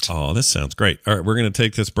Perfect. Oh, this sounds great. All right, we're going to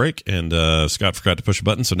take this break, and Scott forgot to push a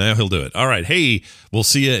button, so now he'll do it. All right, hey, we'll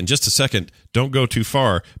see you in just a second. Don't go too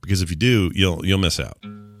far, because if you do, you'll miss out.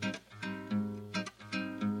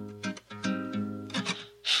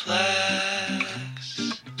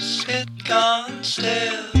 Flags sit gone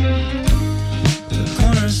still, the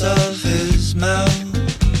corners of his mouth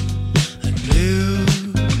anew,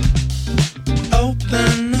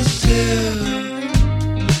 openness to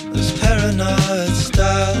those paranoid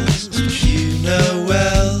styles which you know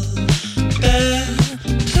well. Better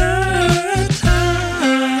at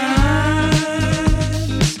times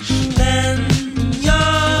than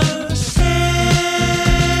yourself.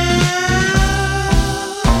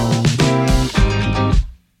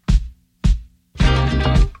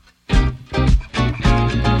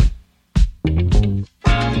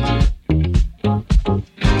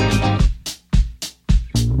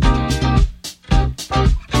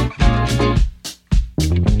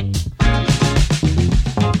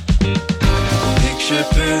 Picture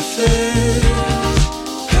perfect,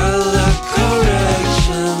 color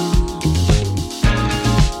correction.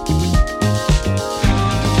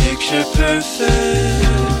 Picture perfect,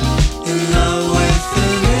 in love with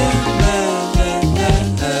an image.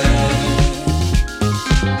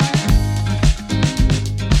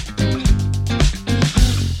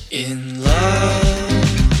 In love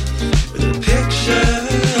with a picture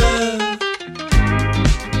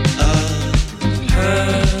of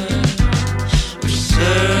her.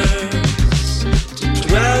 Serves to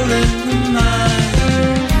dwell in the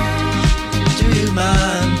mind. Do you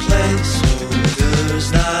mind place? Oh, there's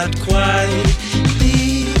not quite the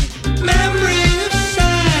memory of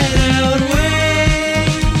sight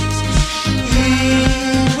outweighs the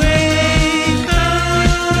wave of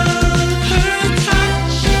her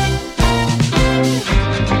touch.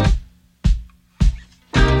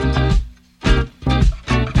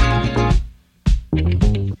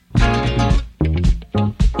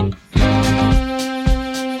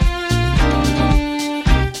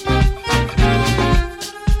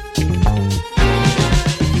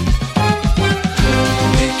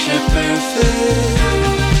 Picture perfect,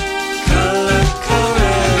 color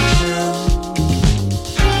correction.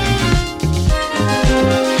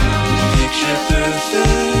 Picture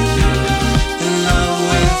perfect, in love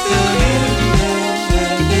with an image.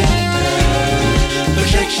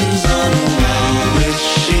 Projections on a wall which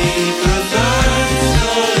she provides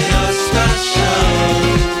for your special.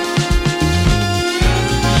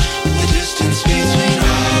 The distance between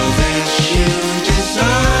all that you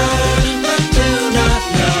desire but do not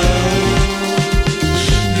know.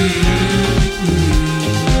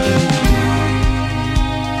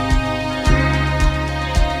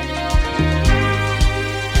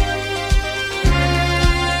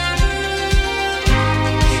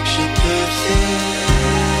 Picture perfect. Picture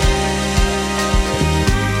perfect.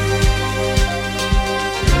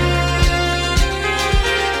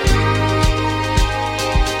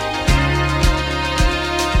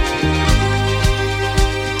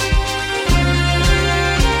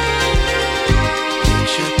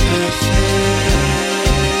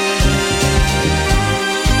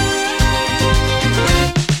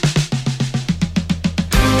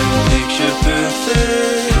 Picture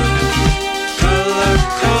perfect, color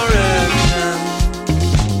correction.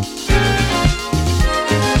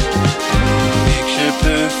 Picture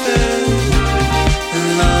perfect, in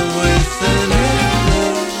love with an image.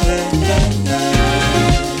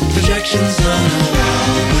 Projections on a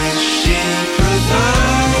wall which she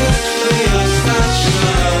provides for your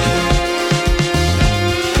special.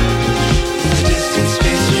 The distance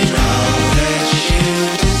between all that you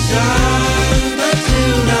desire but do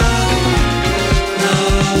not know.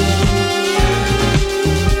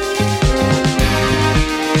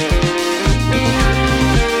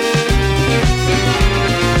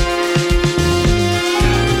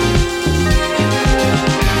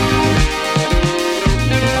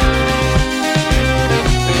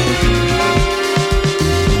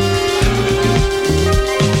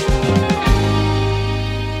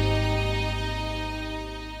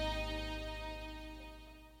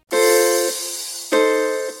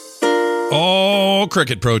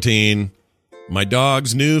 Cricket Protein, my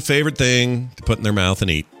dog's new favorite thing to put in their mouth and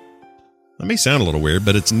eat. That may sound a little weird,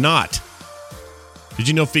 but it's not. Did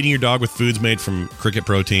you know feeding your dog with foods made from Cricket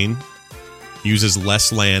Protein uses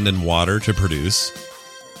less land and water to produce?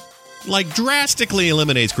 Like, drastically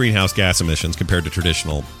eliminates greenhouse gas emissions compared to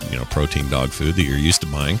traditional, protein dog food that you're used to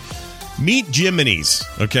buying. Meet Jiminy's,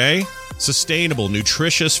 okay? Sustainable,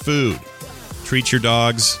 nutritious food. Treats your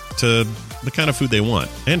dogs to the kind of food they want.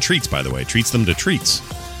 And treats, by the way. Treats them to treats.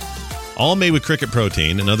 All made with Cricket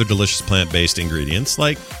Protein and other delicious plant-based ingredients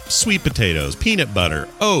like sweet potatoes, peanut butter,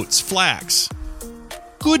 oats, flax.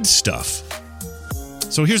 Good stuff.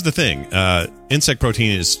 So here's the thing. Insect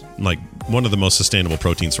protein is like one of the most sustainable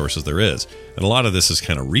protein sources there is. And a lot of this is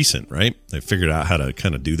kind of recent, right? They figured out how to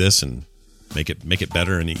kind of do this and make it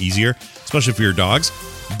better and easier, especially for your dogs.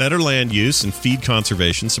 Better land use and feed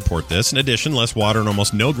conservation support this. In addition, less water and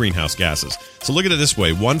almost no greenhouse gases. So look at it this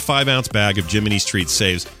way. 1 5-ounce bag of Jiminy's treats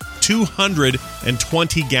saves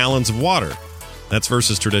 220 gallons of water. That's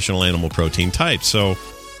versus traditional animal protein types. So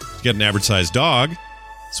if you get an average-sized dog,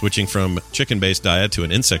 switching from chicken-based diet to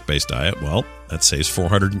an insect-based diet, well, that saves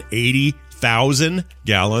 480,000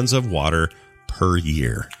 gallons of water per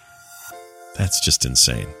year. That's just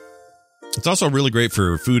insane. It's also really great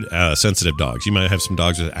for food-sensitive dogs. You might have some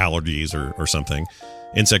dogs with allergies or something.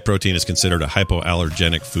 Insect protein is considered a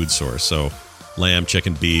hypoallergenic food source. So lamb,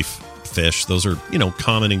 chicken, beef, fish, those are,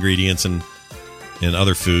 common ingredients in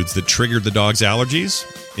other foods that trigger the dog's allergies.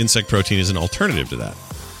 Insect protein is an alternative to that.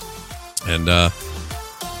 And,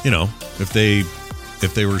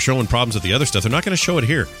 if they were showing problems with the other stuff, they're not going to show it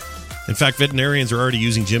here. In fact, veterinarians are already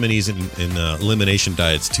using Jiminy's in elimination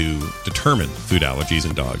diets to determine food allergies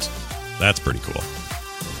in dogs. That's pretty cool.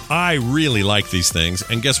 I really like these things,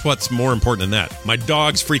 and guess what's more important than that? My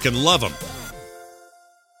dogs freaking love them.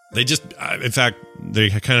 They just, in fact,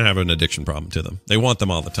 they kind of have an addiction problem to them. They want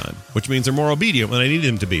them all the time, which means they're more obedient when I need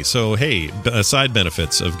them to be. So, hey, side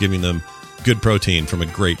benefits of giving them good protein from a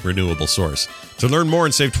great renewable source. To learn more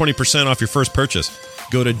and save 20% off your first purchase,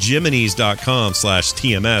 go to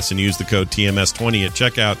Jiminy's.com/TMS and use the code TMS20 at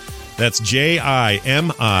checkout. That's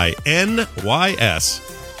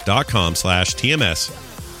JIMINYS.com/TMS,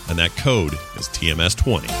 and that code is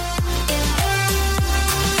TMS20.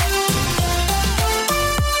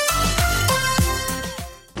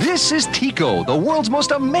 This is Tico, the world's most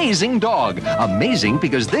amazing dog. Amazing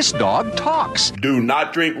because this dog talks. Do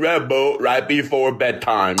not drink Red Bull right before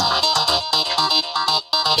bedtime.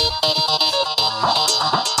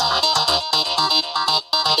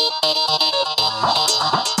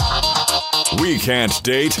 We can't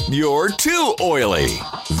date. You're too oily.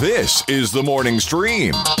 This is the Morning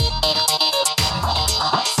Stream.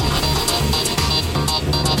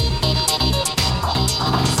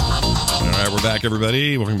 We're back,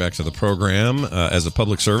 everybody. Welcome back to the program. As a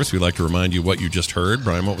public service, we'd like to remind you what you just heard.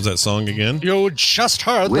 Brian, what was that song again? You just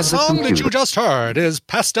heard the song that you just heard is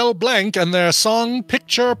Pastel Blank and their song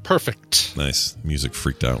Picture Perfect. Nice. Music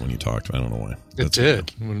freaked out when you talked. I don't know why. It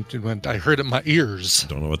did. When I heard it in my ears.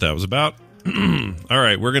 Don't know what that was about. All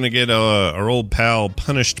right, we're going to get our old pal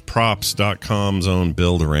punishedprops.com's own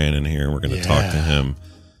Bill Duran in here. We're going to talk to him,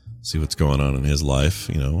 see what's going on in his life.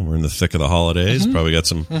 We're in the thick of the holidays. Probably got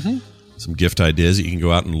some gift ideas that you can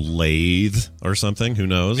go out and lathe or something. Who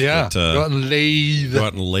knows? Yeah, go out and lathe. Go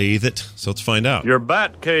out and lathe it. So let's find out. Your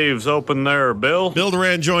bat cave's open there, Bill. Bill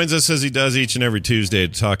Duran joins us as he does each and every Tuesday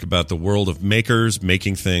to talk about the world of makers,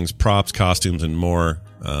 making things, props, costumes, and more.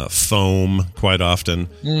 Foam, quite often.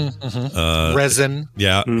 Resin.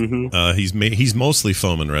 Yeah. He's mostly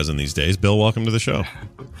foam and resin these days. Bill, welcome to the show.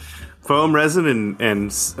 Foam, resin,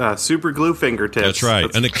 and super glue fingertips. That's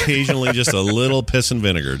right. And occasionally just a little piss and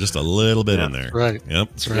vinegar. Just a little bit in there. Right. Yep.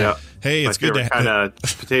 That's right. Yep. Hey, it's good to kind of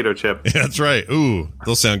potato chip. Yeah, that's right. Ooh,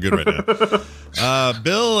 those sound good right now.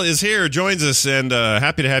 Bill is here, joins us, and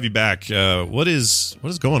happy to have you back. What is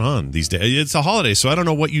going on these days? It's a holiday, so I don't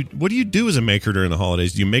know what do you do as a maker during the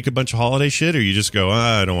holidays? Do you make a bunch of holiday shit, or you just go,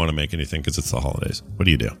 I don't want to make anything because it's the holidays? What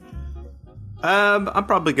do you do? I'm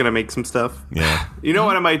probably gonna make some stuff. Yeah. You know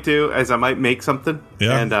what I might do is I might make something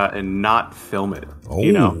and not film it.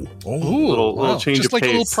 Little change just of like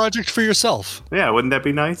pace. a little project for yourself. Yeah, wouldn't that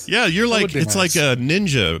be nice? Yeah, you're That like would be it's nice. like a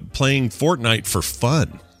ninja playing Fortnite for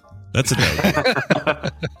fun. That's a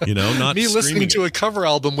thing. Not me listening to a cover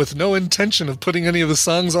album with no intention of putting any of the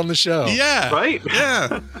songs on the show. Yeah. Right?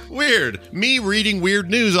 Yeah. Weird. Me reading weird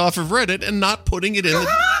news off of Reddit and not putting it in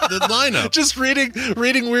the lineup. Just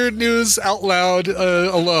reading weird news out loud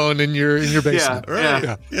alone in your basement. Yeah.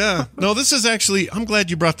 Right? Yeah. No, this is actually, I'm glad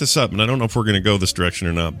you brought this up, and I don't know if we're going to go this direction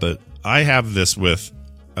or not, but I have this with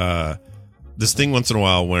this thing once in a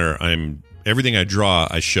while where I'm everything I draw,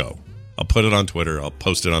 I show. I'll put it on Twitter. I'll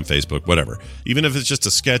post it on Facebook, whatever. Even if it's just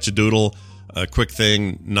a sketch, a doodle, a quick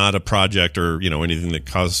thing, not a project or, anything that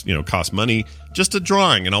costs money, just a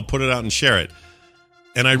drawing, and I'll put it out and share it.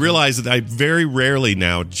 And I realize that I very rarely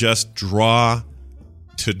now just draw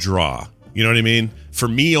to draw. You know what I mean? For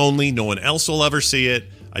me only, no one else will ever see it.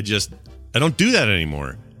 I don't do that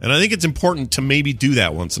anymore. And I think it's important to maybe do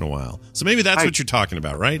that once in a while. So maybe that's what you're talking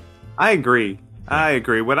about, right? I agree.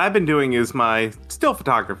 What I've been doing is my still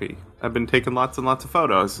photography. I've been taking lots and lots of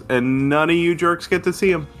photos, and none of you jerks get to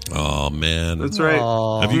see them. Oh man, that's right.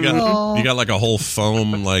 Have you got like a whole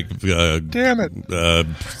foam damn it?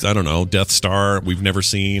 I don't know, Death Star we've never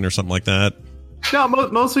seen or something like that? No,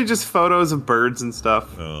 mostly just photos of birds and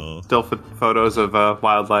stuff. Oh. Still photos of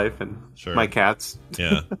wildlife and my cats.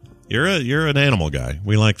 Yeah, you're an animal guy.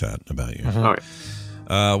 We like that about you. Oh,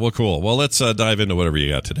 yeah. Well, cool. Well, let's dive into whatever you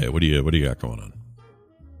got today. What do you got going on?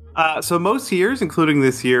 So most years, including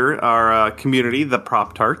this year, our community, the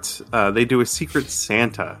Prop Tarts, they do a Secret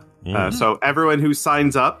Santa. So everyone who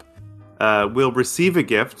signs up will receive a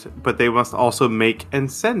gift, but they must also make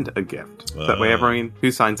and send a gift. That way everyone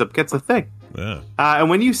who signs up gets a thing. Yeah. And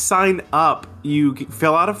when you sign up, you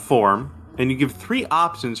fill out a form, and you give 3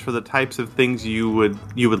 options for the types of things you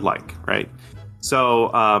would like, right?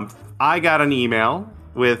 So I got an email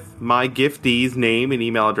with my giftee's name and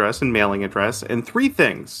email address and mailing address, and 3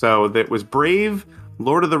 things. So that was Brave,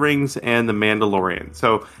 Lord of the Rings, and The Mandalorian.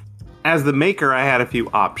 So as the maker, I had a few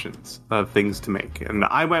options of things to make. And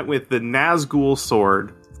I went with the Nazgul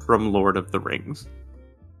sword from Lord of the Rings.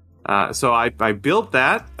 So I built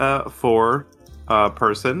that for a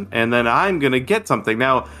person, and then I'm going to get something.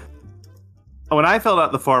 Now, when I filled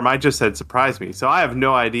out the form, I just said, surprise me. So I have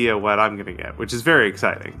no idea what I'm going to get, which is very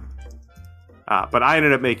exciting. But I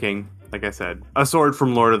ended up making, like I said, a sword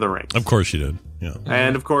from Lord of the Rings. Of course you did. Yeah.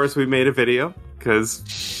 And of course we made a video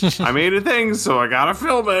because I made a thing, so I gotta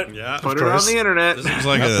film it. Yeah, put it on the internet. This looks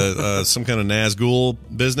like some kind of Nazgul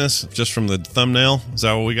business just from the thumbnail. Is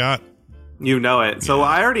that what we got? You know it. So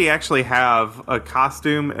I already actually have a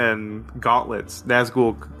costume and gauntlets,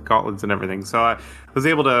 Nazgul gauntlets and everything. So I was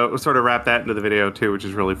able to sort of wrap that into the video too, which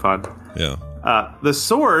is really fun. Yeah. The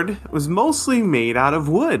sword was mostly made out of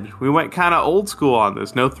wood. We went kind of old school on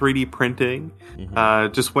this. No 3D printing.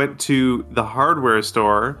 Just went to the hardware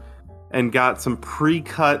store and got some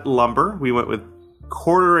pre-cut lumber. We went with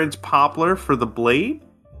 1/4-inch poplar for the blade.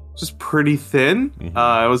 Just pretty thin.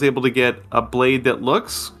 I was able to get a blade that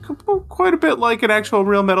looks quite a bit like an actual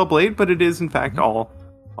real metal blade, but it is in fact all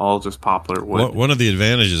just poplar wood. One of the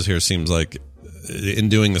advantages here seems like in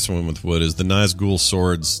doing this one with wood is the Nazgul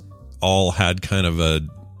swords all had kind of a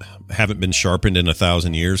haven't been sharpened in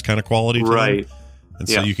 1,000 years kind of quality to right them. And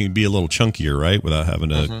so you can be a little chunkier, right, without having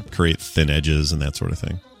to create thin edges and that sort of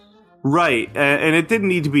thing. Right. And it didn't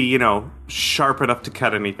need to be sharp enough to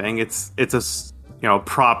cut anything. It's a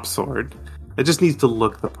prop sword. It just needs to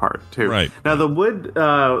look the part too. Right. Now the wood,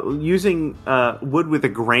 using wood with a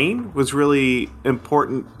grain was really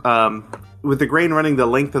important. With the grain running the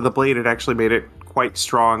length of the blade, it actually made it quite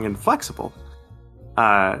strong and flexible.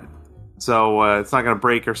 So it's not going to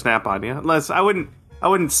break or snap on you. Unless I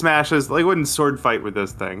wouldn't smash this. I wouldn't sword fight with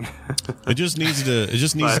this thing. It just needs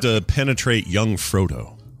to penetrate young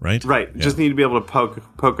Frodo, right? Right. Yeah. Just need to be able to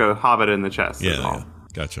poke a hobbit in the chest. Yeah.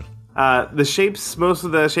 Gotcha. Most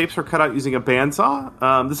of the shapes were cut out using a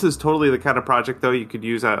bandsaw. This is totally the kind of project, though, you could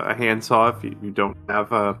use a hand saw if you don't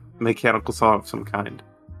have a mechanical saw of some kind.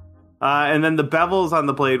 And then the bevels on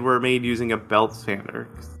the blade were made using a belt sander.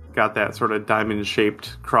 Got that sort of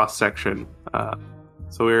diamond-shaped cross-section.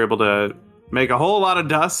 So we were able to make a whole lot of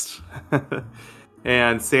dust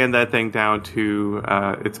and sand that thing down to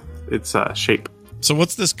its shape. So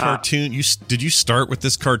what's this cartoon? Did you start with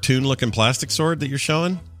this cartoon-looking plastic sword that you're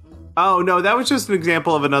showing? Oh, no, that was just an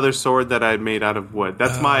example of another sword that I'd made out of wood.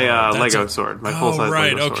 That's my Lego sword, my full-size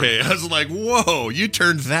right, Lego sword. Okay. I was like, whoa, you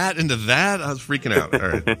turned that into that? I was freaking out.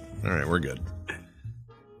 All right, we're good.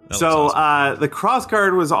 So the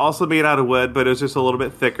crossguard was also made out of wood, but it was just a little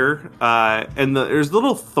bit thicker. And there's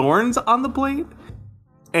little thorns on the blade.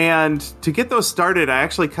 And to get those started, I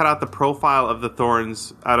actually cut out the profile of the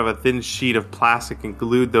thorns out of a thin sheet of plastic and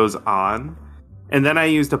glued those on. And then I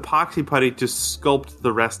used epoxy putty to sculpt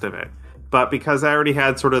the rest of it. But because I already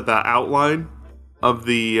had sort of the outline of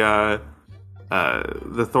the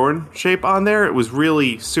thorn shape on there, it was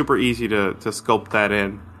really super easy to sculpt that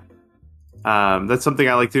in. That's something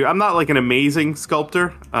I like to do. I'm not like an amazing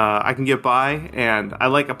sculptor. I can get by, and I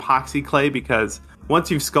like epoxy clay because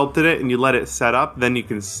once you've sculpted it and you let it set up, then you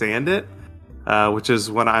can sand it, which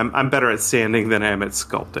is when I'm better at sanding than I am at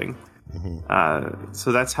sculpting.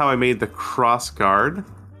 So that's how I made the cross guard.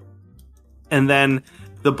 And then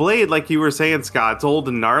the blade, like you were saying, Scott, it's old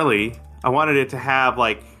and gnarly. I wanted it to have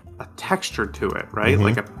like a texture to it, right?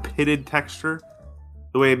 Like a pitted texture.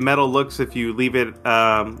 The way metal looks if you leave it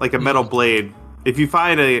like a metal blade. If you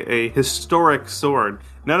find a historic sword,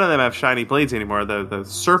 none of them have shiny blades anymore. The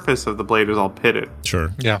surface of the blade is all pitted. Sure.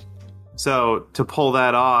 Yeah. So to pull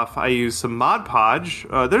that off, I used some Mod Podge.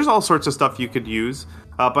 There's all sorts of stuff you could use,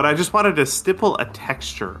 but I just wanted to stipple a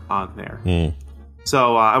texture on there.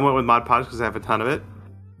 So I went with Mod Podge because I have a ton of it.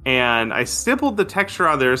 And I stippled the texture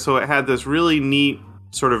on there so it had this really neat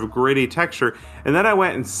sort of gritty texture. And then I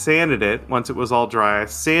went and sanded it once it was all dry. I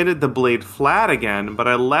sanded the blade flat again, but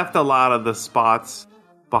I left a lot of the spots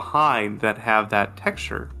behind that have that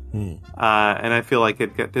texture. And I feel like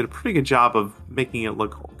it did a pretty good job of making it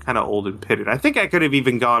look kind of old and pitted. I think I could have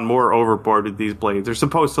even gone more overboard with these blades. They're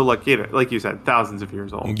supposed to look, like you said, thousands of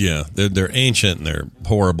years old. Yeah, they're ancient and they're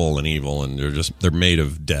horrible and evil, and they're made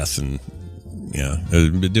of death, and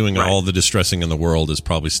doing all the distressing in the world is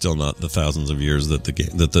probably still not the thousands of years that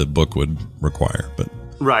the book would require. But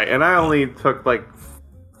right, and I only took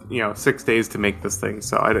 6 days to make this thing,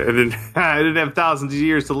 so I didn't have thousands of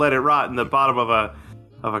years to let it rot in the bottom of a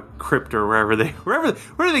crypt or where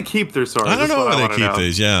do they keep their swords? I don't know where they keep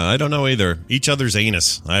these. Yeah, I don't know either. Each other's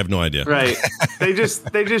anus. I have no idea. Right. they just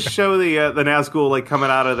show the Nazgul coming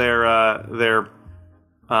out of their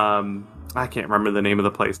I can't remember the name of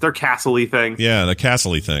the place. Their castle-y thing. Yeah, the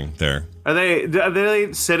castle-y thing there. Are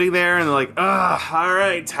they sitting there and they're like, all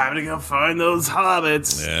right, time to go find those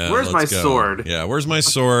hobbits. Yeah, where's my sword? Yeah, where's my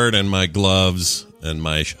sword and my gloves and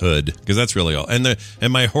my hood? Because that's really all. And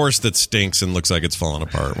my horse that stinks and looks like it's falling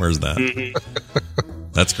apart. Where's that?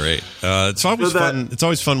 That's great. It's always fun. It's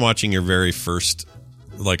always fun watching your very first.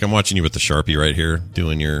 I'm watching you with the Sharpie right here,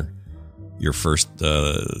 doing your first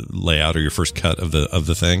layout or your first cut of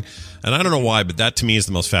the thing. And I don't know why, but that to me is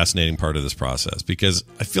the most fascinating part of this process, because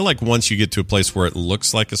I feel like once you get to a place where it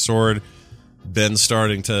looks like a sword, then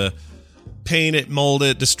starting to paint it, mold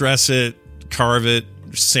it, distress it, carve it,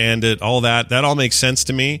 sand it, all that all makes sense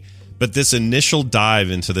to me. But this initial dive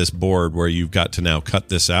into this board where you've got to now cut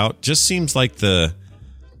this out just seems like I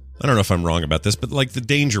don't know if I'm wrong about this, but the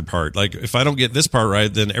danger part. If I don't get this part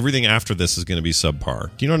right, then everything after this is going to be subpar.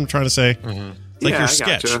 Do you know what I'm trying to say? Your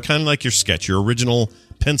sketch, kind of like your sketch. Your original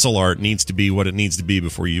pencil art needs to be what it needs to be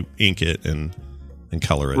before you ink it and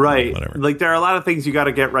color it. Right. Whatever. There are a lot of things you got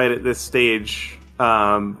to get right at this stage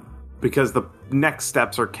because the next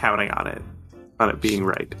steps are counting on it being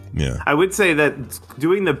right. Yeah. I would say that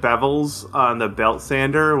doing the bevels on the belt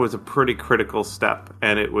sander was a pretty critical step,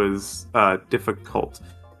 and it was difficult.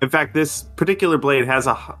 In fact, this particular blade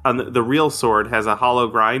the real sword has a hollow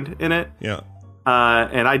grind in it. Yeah.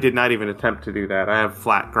 And I did not even attempt to do that. I have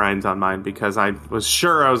flat grinds on mine because I was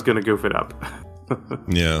sure I was going to goof it up.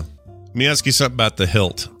 Yeah. Let me ask you something about the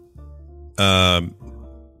hilt.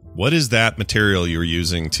 What is that material you're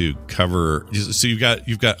using to cover? So you've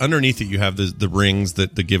got underneath it, you have the rings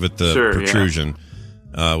that give it the protrusion,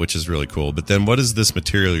 which is really cool. But then what is this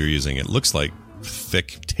material you're using? It looks like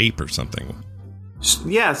thick tape or something.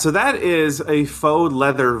 Yeah, so that is a faux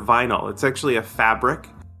leather vinyl. It's actually a fabric.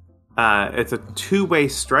 It's a two-way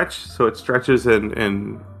stretch, so it stretches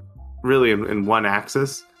in one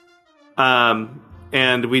axis.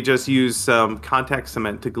 And we just use some contact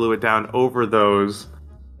cement to glue it down over those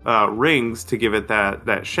rings to give it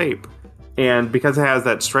that shape. And because it has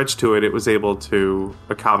that stretch to it, it was able to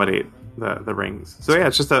accommodate the rings. So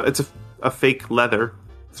yeah, it's a fake leather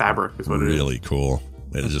fabric is what it is. Really cool.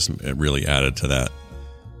 It really added to that.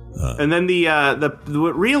 And then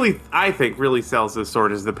what really I think really sells this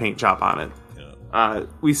sword is the paint job on it. Yeah.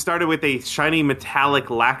 We started with a shiny metallic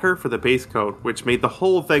lacquer for the base coat, which made the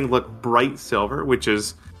whole thing look bright silver, which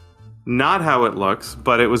is not how it looks,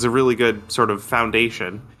 but it was a really good sort of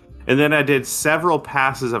foundation. And then I did several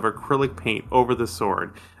passes of acrylic paint over the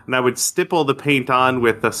sword. And I would stipple the paint on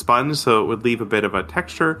with a sponge so it would leave a bit of a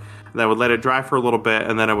texture. And I would let it dry for a little bit,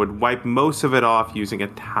 and then I would wipe most of it off using a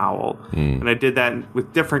towel. And I did that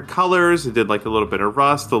with different colors. I did a little bit of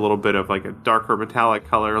rust, a little bit of a darker metallic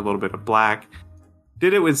color, a little bit of black.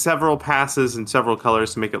 Did it with several passes and several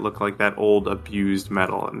colors to make it look like that old abused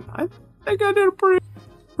metal. And I think I did a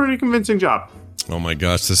pretty convincing job. Oh my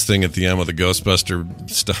gosh, this thing at the end with the Ghostbuster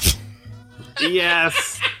stuff.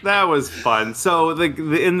 Yes, that was fun. So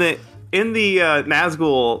in the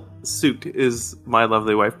Nazgul suit is my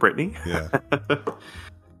lovely wife Brittany. Yeah.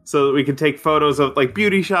 so that we could take photos of like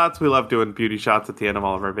beauty shots. We love doing beauty shots at the end of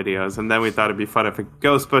all of our videos. And then we thought it'd be fun if a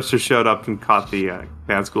Ghostbuster showed up and caught the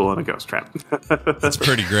band school in a ghost trap. That's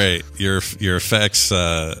pretty great. Your effects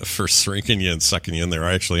for shrinking you and sucking you in there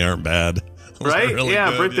actually aren't bad. Those right? really Yeah,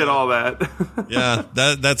 good, Britt did all that. Yeah,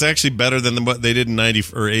 that's actually better than what they did in 90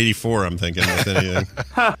 or 84, I'm thinking, with anything.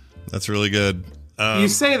 That's really good. You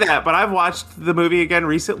say that, but I've watched the movie again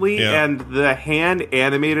recently, Yeah. and the hand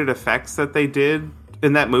animated effects that they did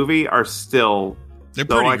in that movie are still They're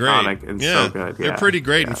so pretty iconic great. and Yeah, so good. they're pretty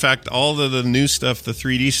great. In fact, all the new stuff, the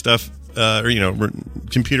 3D stuff,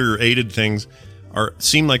 computer aided things,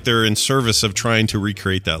 seem like they're in service of trying to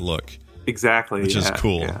recreate that look. Exactly, which is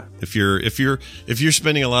cool. Yeah. If you're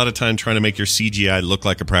spending a lot of time trying to make your CGI look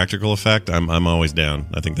like a practical effect, I'm always down.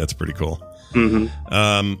 I think that's pretty cool.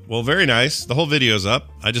 Mm-hmm. Well, very nice. The whole video's up.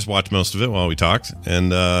 I just watched most of it while we talked,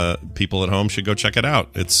 and people at home should go check it out.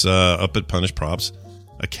 It's up at Punish Props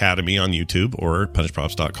Academy on YouTube, or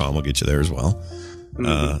punishprops.com will get you there as well.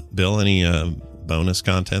 Bill, any bonus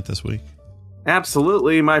content this week?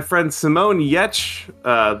 Absolutely. My friend Simone Yetch,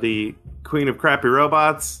 the queen of crappy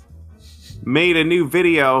robots, made a new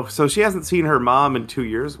video. So she hasn't seen her mom in 2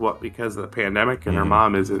 years, because of the pandemic, and her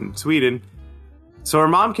mom is in Sweden. So her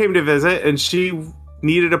mom came to visit, and she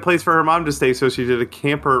needed a place for her mom to stay, so she did a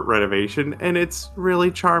camper renovation, and it's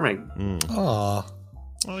really charming. Aw.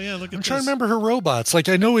 Oh, yeah, look at I'm trying to remember her robots. Like,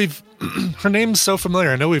 I know her name's so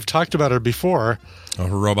familiar. I know we've talked about her before. Oh,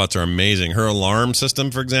 her robots are amazing. Her alarm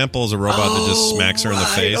system, for example, is a robot that just smacks her in the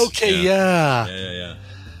face. Okay, yeah. Yeah.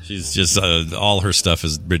 She's just, all her stuff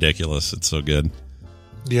is ridiculous. It's so good.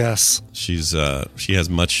 Yes. She has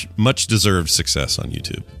much deserved success on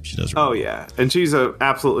YouTube. She does. Oh, yeah. And she's an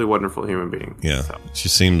absolutely wonderful human being. Yeah. So. She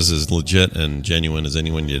seems as legit and genuine as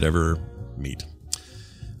anyone you'd ever meet.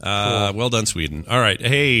 Cool. Well done, Sweden. All right.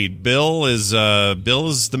 Hey, Bill is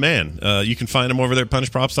the man. You can find him over there at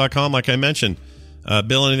punishprops.com, like I mentioned.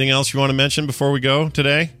 Bill, anything else you want to mention before we go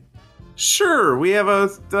today? Sure. We have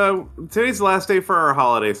today's the last day for our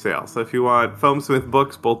holiday sale. So if you want Foam Smith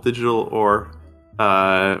books, both digital or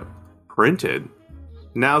printed,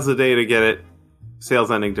 now's the day to get it.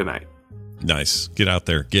 Sale's ending tonight. Nice. Get out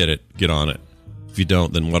there. Get it. Get on it. If you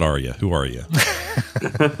don't, then what are you? Who are you?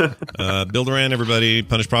 Bill Duran, everybody.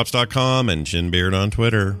 Punishprops.com and Shinbeard on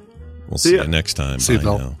Twitter. We'll see you next time. See you,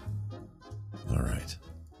 Bill. Now. All right.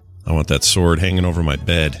 I want that sword hanging over my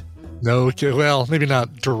bed. No, okay, well, maybe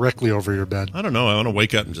not directly over your bed. I don't know. I want to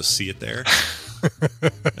wake up and just see it there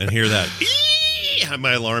and hear that. Have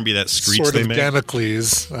my alarm be that screech Sword they of make.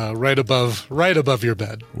 Damocles, right above your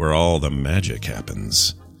bed, where all the magic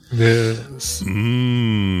happens. Yes.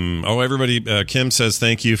 Oh, everybody! Kim says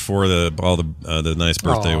thank you for all the nice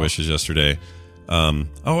birthday wishes yesterday. I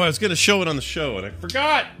was going to show it on the show and I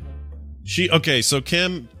forgot. So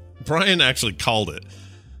Kim, Brian actually called it.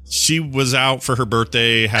 She was out for her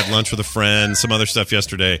birthday, had lunch with a friend, some other stuff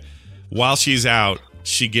yesterday. While she's out,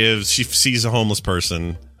 she sees a homeless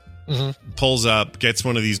person, pulls up, gets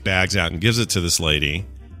one of these bags out, and gives it to this lady.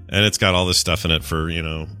 And it's got all this stuff in it for,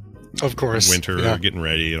 of course, winter, getting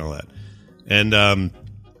ready and all that. And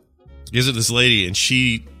gives it to this lady, and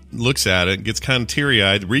she looks at it, gets kind of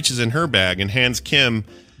teary-eyed, reaches in her bag, and hands Kim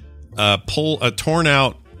a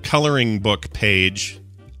torn-out coloring book page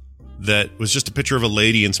that was just a picture of a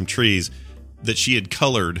lady and some trees that she had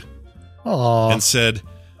colored. Aww. And said,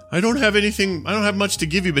 I don't have much to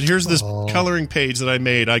give you, but here's this coloring page that I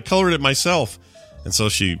made. I colored it myself. And so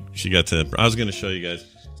she got to, I was going to show you guys.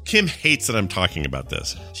 Kim hates that I'm talking about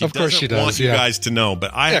this. Of course she does. Want you guys to know, but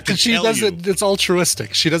I have to tell you. It's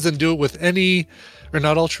altruistic. She doesn't do it with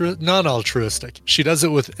non-altruistic. She does it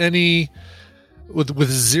with with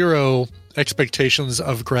zero expectations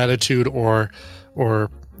of gratitude or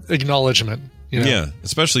acknanacknowledgement. Yeah,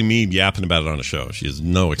 especially me yapping about it on a show. She has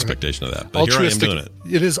no expectation of that. But here I am doing it.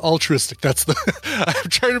 It is altruistic. That's I'm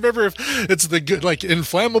trying to remember if it's the good, like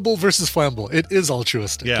inflammable versus flammable. It is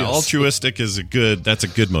altruistic. Yeah, yes. Altruistic is that's a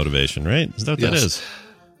good motivation, right? Is that what that is?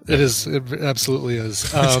 It is. It absolutely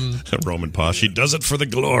is. Roman Posh, she does it for the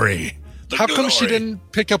glory. How come she didn't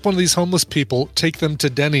pick up one of these homeless people, take them to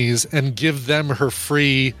Denny's, and give them her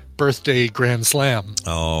free birthday grand slam?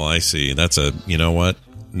 Oh, I see. That's you know what?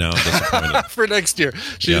 Now I'm disappointed. For next year.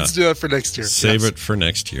 She needs to do that for next year. Save it for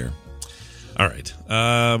next year. All right.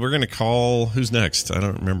 We're going to call, who's next? I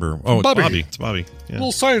don't remember. Oh, it's Bobby. It's Bobby. Yeah.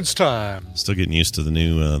 Little science time. Still getting used to the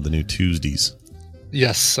new Tuesdays.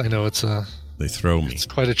 Yes, I know. They throw me. It's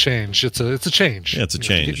quite a change. It's a change. Yeah, it's a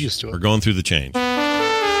change. Get used to it. We're going through the change.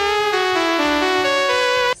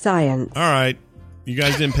 Science. All right. You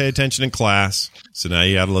guys didn't pay attention in class, so now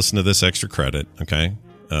you got to listen to this extra credit, okay?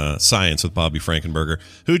 Science with Bobby Frankenberger,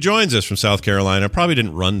 who joins us from South Carolina. Probably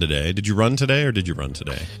didn't run today. Did you run today, or did you run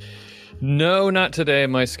today? No, not today.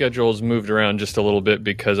 My schedule's moved around just a little bit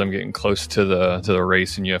because I'm getting close to the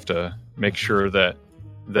race, and you have to make sure that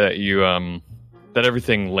you that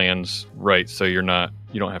everything lands right, so you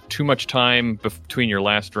don't have too much time between your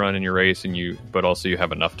last run and your race, but also you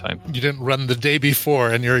have enough time. You didn't run the day before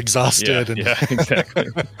and you're exhausted. Yeah, exactly.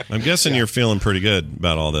 I'm guessing you're feeling pretty good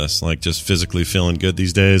about all this, like just physically feeling good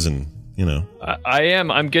these days, and I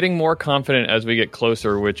am. I'm getting more confident as we get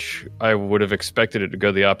closer, which I would have expected it to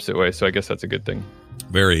go the opposite way, so I guess that's a good thing.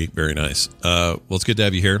 Very, very nice. Well, it's good to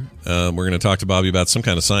have you here. We're going to talk to Bobby about some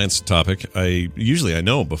kind of science topic. I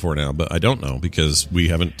know before now, but I don't know because we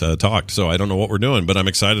haven't talked, so I don't know what we're doing, but I'm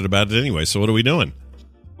excited about it anyway. So what are we doing?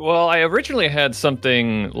 Well, I originally had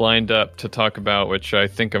something lined up to talk about, which I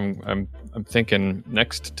think I'm thinking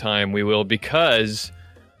next time we will, because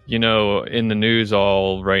in the news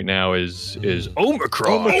all right now is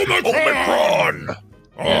Omicron. Omicron.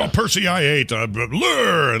 Oh, Percy, I ate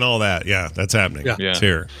lure and all that. Yeah, that's happening. Yeah. It's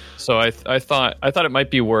here. So I thought it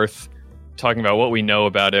might be worth talking about what we know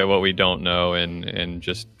about it, what we don't know, and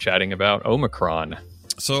just chatting about Omicron.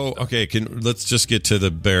 So, okay, let's just get to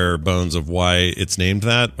the bare bones of why it's named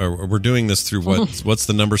that. We're doing this through what's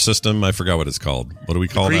the number system? I forgot what it's called. What do we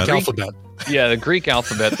call that? Greek alphabet. Yeah, the Greek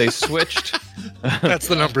alphabet. They switched. That's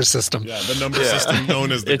the number system. Yeah, the number system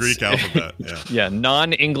known as the Greek alphabet. Yeah,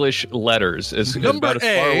 non-English letters is number about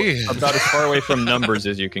as far away from numbers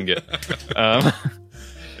as you can get.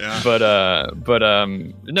 But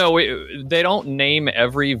no, they don't name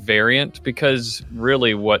every variant, because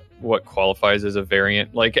really what qualifies as a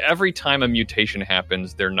variant, like every time a mutation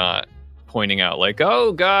happens, they're not pointing out like,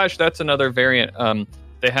 oh gosh, that's another variant.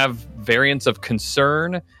 They have variants of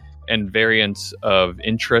concern and variants of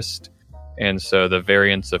interest. And so the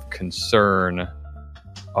variants of concern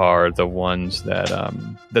are the ones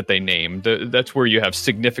that they named. That's where you have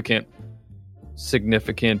significant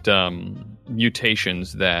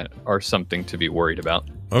mutations that are something to be worried about.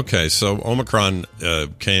 Okay, so Omicron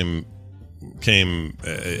came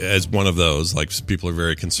as one of those. Like, people are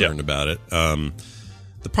very concerned about it. The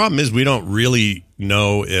problem is we don't really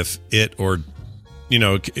know if it or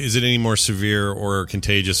is it any more severe or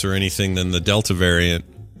contagious or anything than the Delta variant,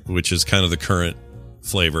 which is kind of the current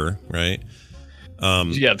flavor, right?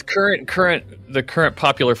 The current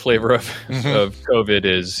popular flavor of COVID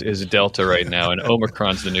is Delta right now, and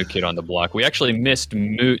Omicron's the new kid on the block. We actually missed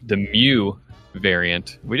the Mu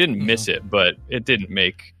variant. We didn't miss it, but it didn't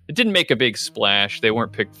make a big splash. They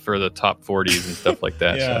weren't picked for the top 40s and stuff like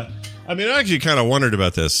that. Yeah, so. I mean, I actually kind of wondered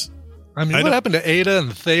about this. I mean, what happened to Eta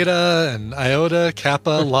and Theta and Iota, Kappa,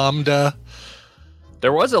 Lambda?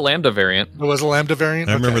 There was a Lambda variant. There was a Lambda variant?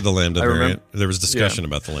 I remember the Lambda variant. There was discussion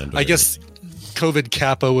about the Lambda variant. I guess COVID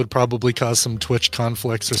Kappa would probably cause some Twitch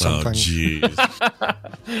conflicts or something. Oh,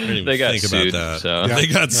 jeez. They got sued. About that. So. They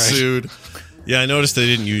got sued. Yeah, I noticed they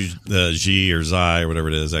didn't use G or Xi or whatever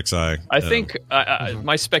it is, XI. I think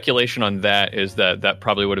my speculation on that is that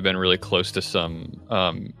probably would have been really close to some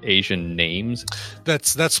Asian names.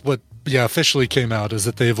 That's what officially came out, is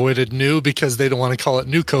that they avoided new because they don't want to call it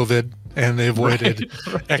new COVID, and they avoided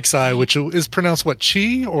XI, which is pronounced what,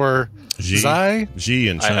 Chi or Xi? G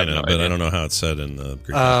in China, but I don't know how it's said in the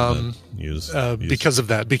Greek alphabet. Because of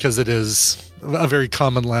that, because it is a very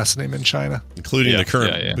common last name in China, including the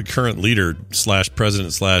current leader /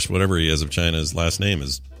 president / whatever he is of China's last name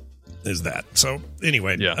is that. So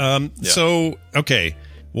anyway, So okay.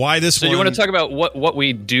 Why this one? So you want to talk about what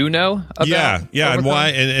we do know about and Omicron? why,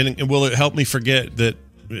 and will it help me forget that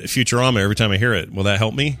Futurama every time I hear it? Will that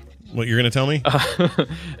help me? What you're going to tell me?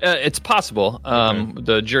 It's possible.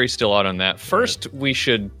 The jury's still out on that. First, we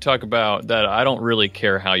should talk about that I don't really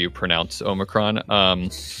care how you pronounce Omicron. I'm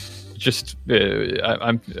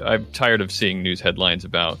tired of seeing news headlines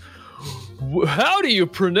about how do you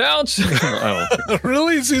pronounce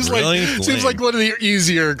really? It seems like one of the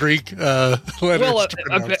easier Greek letters. Well,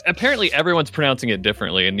 apparently everyone's pronouncing it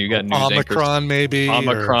differently, and you got news Omicron anchors. Maybe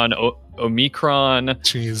Omicron, Omicron.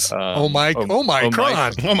 Jeez. Omicron.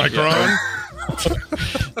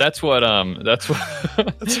 That's what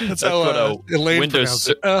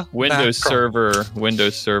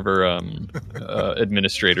Windows Server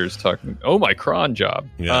administrators talking. Omicron job.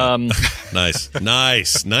 Yeah.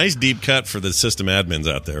 Nice deep cut for the system admins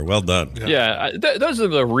out there. Well done. Those are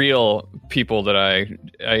the real people that I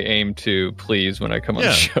aim to please when I come on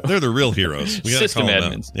the show. They're the real heroes. We system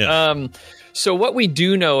admins. Yeah. So what we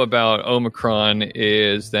do know about Omicron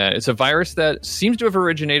is that it's a virus that seems to have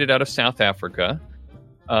originated out of South Africa.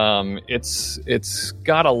 It's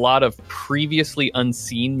got a lot of previously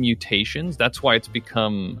unseen mutations. That's why it's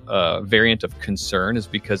become a variant of concern, is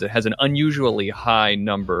because it has an unusually high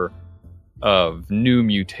number of new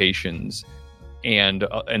mutations, and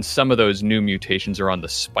some of those new mutations are on the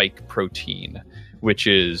spike protein, which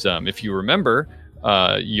is, if you remember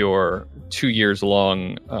your 2 years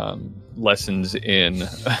long lessons in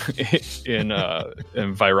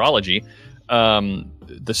virology,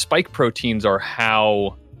 the spike proteins are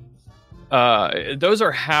how those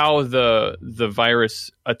are how the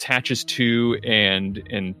virus attaches to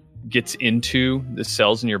and gets into the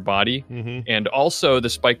cells in your body. And also the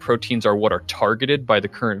spike proteins are what are targeted by the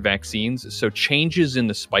current vaccines. So changes in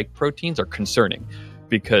the spike proteins are concerning,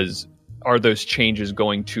 because are those changes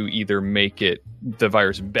going to either make the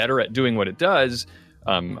virus better at doing what it does,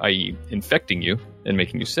 i.e. infecting you and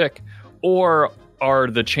making you sick, or are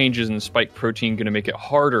the changes in the spike protein going to make it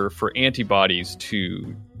harder for antibodies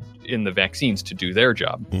in the vaccines to do their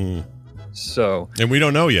job? So, and we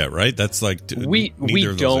don't know yet, right? That's like we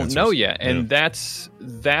don't know yet, and that's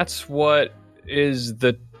what is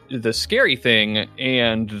the scary thing,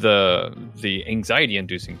 and the anxiety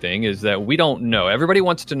inducing thing is that we don't know. Everybody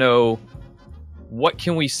wants to know, what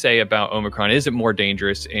can we say about Omicron? Is it more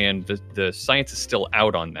dangerous? And the science is still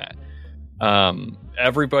out on that.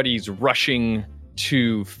 Everybody's rushing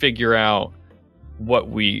to figure out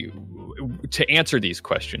to answer these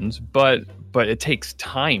questions, but it takes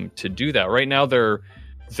time to do that. Right now, so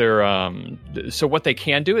what they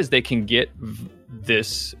can do is they can get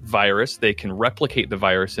this virus, they can replicate the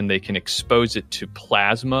virus, and they can expose it to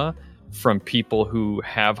plasma from people who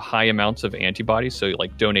have high amounts of antibodies. So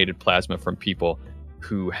like donated plasma from people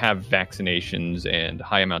who have vaccinations and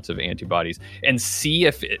high amounts of antibodies, and see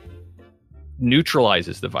if it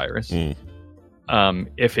neutralizes the virus.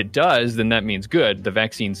 If it does, then that means good. The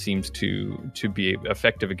vaccine seems to be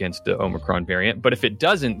effective against the Omicron variant. But if it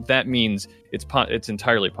doesn't, that means it's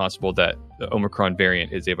entirely possible that the Omicron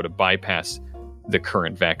variant is able to bypass the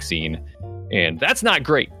current vaccine, and that's not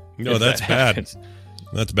great. No, that's bad.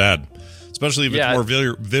 That's bad, especially if it's more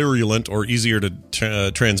virulent or easier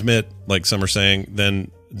to transmit, like some are saying.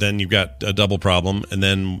 Then you've got a double problem, and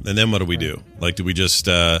then what do we do? Like, do we just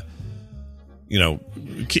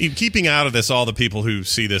keeping out of this all the people who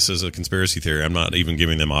see this as a conspiracy theory? I'm not even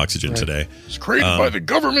giving them oxygen today. It's created by the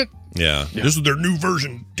government. Yeah, this is their new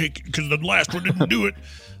version. Take it because the last one didn't do it.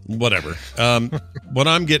 Whatever. What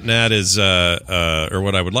I'm getting at is, or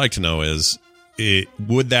what I would like to know is,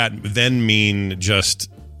 would that then mean just,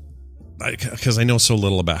 because I know so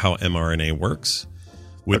little about how mRNA works,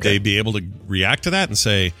 would they be able to react to that and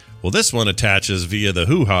say, well, this one attaches via the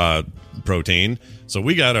hoo-ha protein, so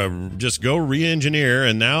we got to just go re-engineer,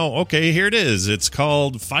 and now, okay, here it is. It's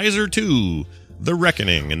called Pfizer 2, The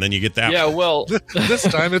Reckoning, and then you get that. Yeah, well... This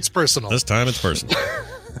time it's personal.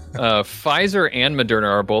 Pfizer and Moderna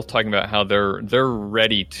are both talking about how they're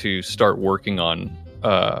ready to start working on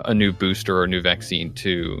a new booster or a new vaccine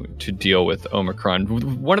to deal with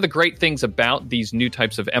Omicron. One of the great things about these new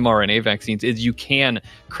types of mRNA vaccines is you can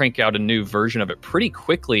crank out a new version of it pretty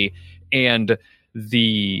quickly, and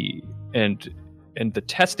the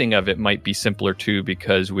testing of it might be simpler too,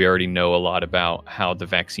 because we already know a lot about how the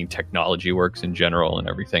vaccine technology works in general and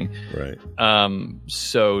everything. Right.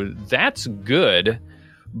 So that's good,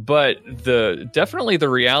 but definitely the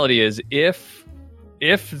reality is if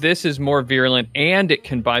this is more virulent and it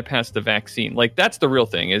can bypass the vaccine, like that's the real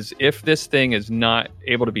thing, is if this thing is not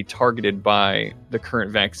able to be targeted by the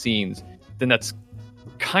current vaccines, then that's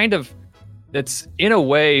in a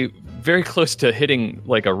way very close to hitting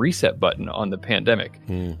like a reset button on the pandemic.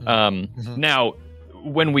 Now,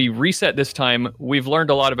 when we reset this time, we've learned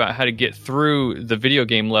a lot about how to get through the video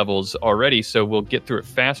game levels already, so we'll get through it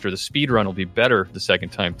faster. The speed run will be better the second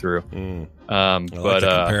time through. I like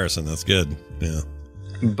the comparison. That's good. Yeah.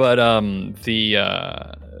 But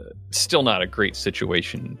still not a great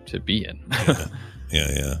situation to be in.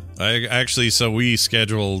 Yeah. I actually, so we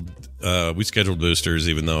scheduled boosters,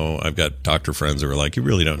 even though I've got doctor friends who are like, you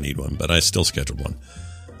really don't need one, but I still scheduled one.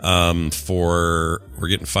 We're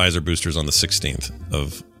getting Pfizer boosters on the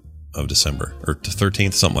 16th of December, or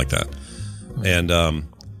 13th, something like that. And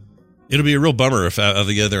it'll be a real bummer if at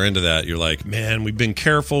the other end of that you're like, man, we've been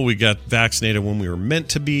careful, we got vaccinated when we were meant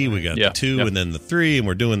to be, we got the 2 and then the 3, and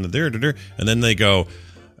we're doing the and then they go,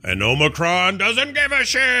 and Omicron doesn't give a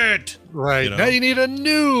shit. Right. Now you need a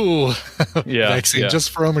new vaccine just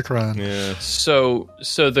for Omicron. Yeah. So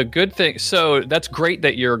the good thing, so that's great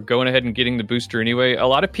that you're going ahead and getting the booster anyway. A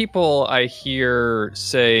lot of people I hear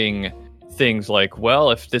saying things like, well,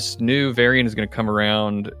 if this new variant is going to come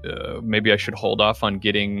around, maybe I should hold off on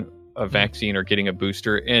getting a vaccine or getting a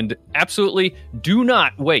booster. And absolutely do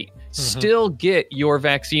not wait. Still get your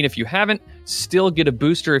vaccine if you haven't. Still get a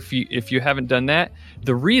booster if you haven't done that.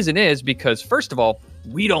 The reason is because, first of all,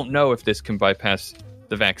 we don't know if this can bypass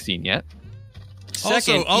the vaccine yet.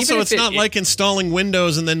 Second, also, it's not like installing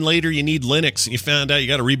Windows and then later you need Linux. You found out you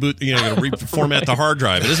got to reboot, got to reformat the hard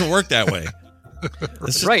drive. It doesn't work that way.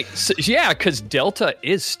 Right. So, yeah, because Delta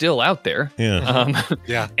is still out there. Yeah.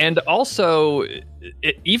 Yeah. And also,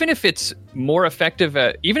 even if it's more effective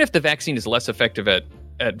even if the vaccine is less effective at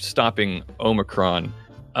stopping Omicron,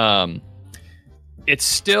 there's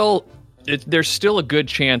still a good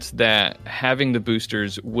chance that having the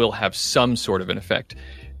boosters will have some sort of an effect.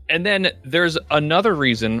 And then there's another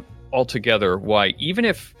reason altogether why, even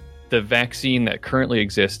if the vaccine that currently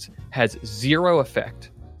exists has zero effect,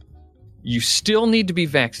 you still need to be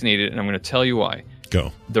vaccinated, and I'm going to tell you why.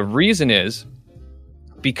 Go. The reason is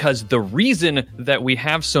because the reason that we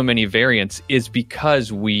have so many variants is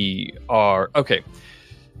because we are... Okay.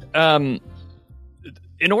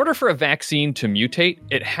 In order for a vaccine to mutate,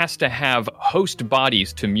 it has to have host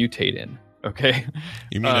bodies to mutate in. Okay?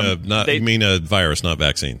 You mean a virus, not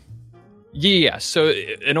vaccine. Yeah. So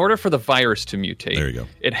in order for the virus to mutate, there you go.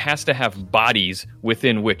 It has to have bodies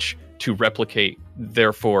within which to replicate,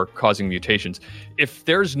 therefore causing mutations. If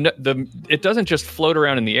there's it doesn't just float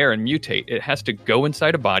around in the air and mutate. It has to go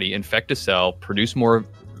inside a body, infect a cell, produce more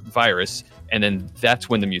virus, and then that's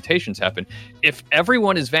when the mutations happen. If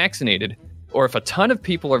everyone is vaccinated, or if a ton of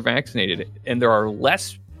people are vaccinated and there are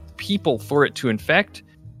less people for it to infect,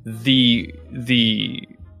 the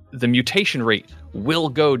mutation rate will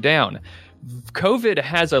go down. COVID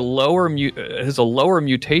has a lower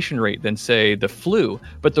mutation rate than, say, the flu,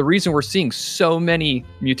 but the reason we're seeing so many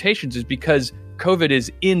mutations is because COVID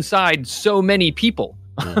is inside so many people.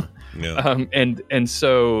 Yeah. And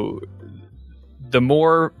so the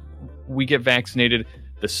more we get vaccinated,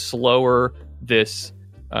 the slower this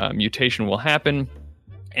mutation will happen.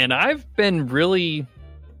 And I've been really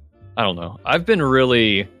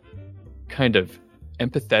kind of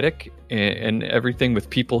empathetic and everything with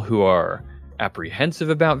people who are apprehensive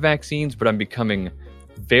about vaccines, but I'm becoming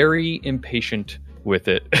very impatient with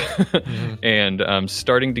it. And I'm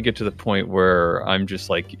starting to get to the point where I'm just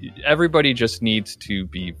like, everybody just needs to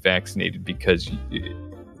be vaccinated because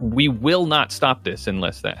we will not stop this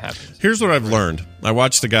unless that happens. Here's what I've learned. I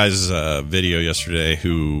watched the guy's video yesterday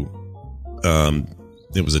who,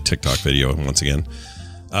 it was a TikTok video once again.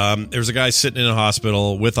 There was a guy sitting in a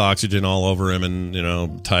hospital with oxygen all over him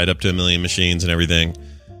and, tied up to a million machines and everything.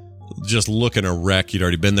 Just looking a wreck. He'd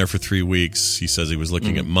already been there for 3 weeks. He says he was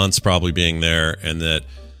looking at months probably being there, and that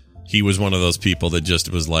he was one of those people that just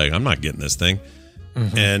was like, I'm not getting this thing.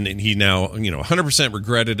 And he now, 100%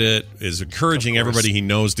 regretted it, is encouraging everybody he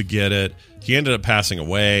knows to get it. He ended up passing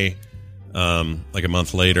away like a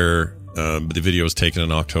month later, but the video was taken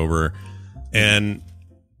in October. And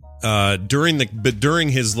during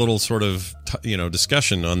his little sort of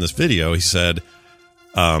discussion on this video, he said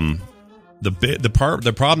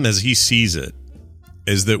the problem as he sees it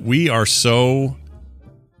is that we are so.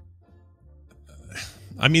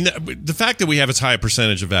 I mean, the fact that we have as high a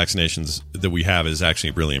percentage of vaccinations that we have is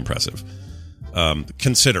actually really impressive,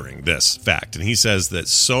 considering this fact. And he says that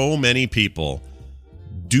so many people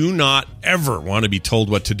do not ever want to be told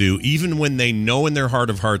what to do, even when they know in their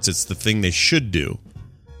heart of hearts it's the thing they should do,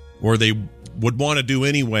 or they would want to do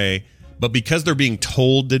anyway, but because they're being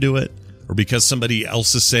told to do it, or because somebody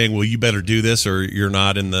else is saying, well, you better do this, or you're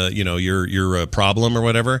not in the, you're a problem or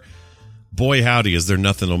whatever. Boy, howdy, is there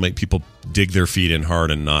nothing that'll make people dig their feet in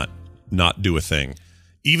hard and not do a thing.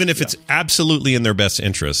 Even if it's absolutely in their best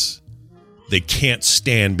interests, they can't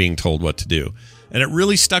stand being told what to do. And it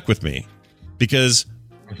really stuck with me because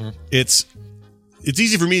it's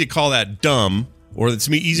easy for me to call that dumb, or it's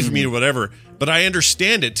easy for me to whatever, but I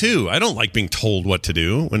understand it too. I don't like being told what to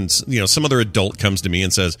do. When some other adult comes to me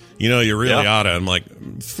and says, you really oughta. I'm like,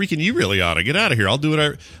 freaking, you really oughta. Get out of here. I'll do what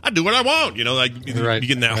I want. You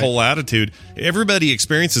get in that whole attitude. Everybody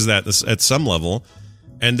experiences that at some level,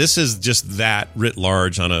 and this is just that writ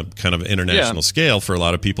large on a kind of international scale for a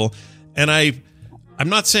lot of people. And I'm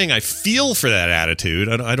not saying I feel for that attitude.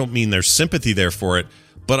 I don't mean there's sympathy there for it.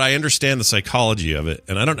 But I understand the psychology of it,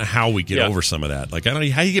 and I don't know how we get over some of that. Like, I don't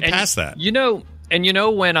know how you get past that.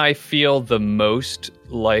 When I feel the most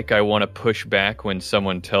like I want to push back when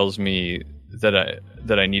someone tells me that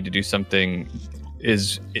I need to do something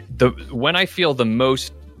when I feel the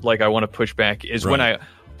most like I want to push back is when I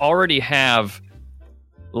already have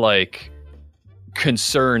like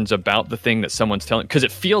concerns about the thing that someone's telling, because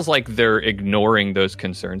it feels like they're ignoring those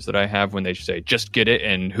concerns that I have when they say, just get it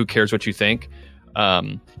and who cares what you think.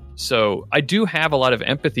 So I do have a lot of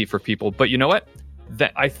empathy for people, but you know what?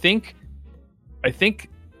 That I think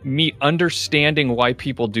me understanding why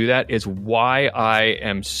people do that is why I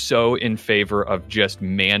am so in favor of just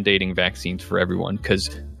mandating vaccines for everyone. Because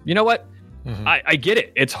you know what? I get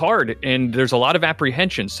it. It's hard and there's a lot of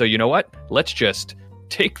apprehension. So you know what? Let's just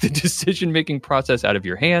take the decision-making process out of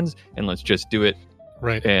your hands and let's just do it.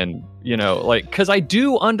 Right. And, because I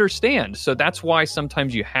do understand. So that's why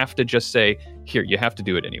sometimes you have to just say, here, you have to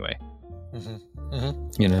do it anyway.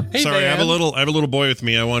 Hey, sorry, I have a little boy with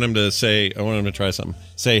me. I want him to try something.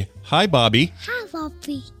 Say, hi, Bobby. Hi,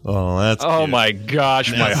 Bobby. Oh, that's Oh cute. my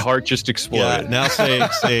gosh, my heart just exploded. Yeah, now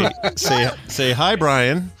say hi,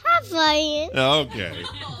 Brian. Hi, Brian. Okay.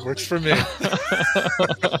 Works for me.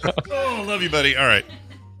 Oh, love you, buddy. All right.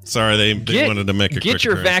 Sorry, they wanted to make a quick Get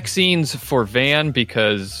your appearance. vaccines for Van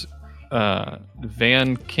because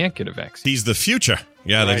Van can't get a vaccine. He's the future.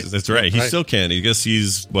 Yeah, Right. that's right. He Right. still can. I guess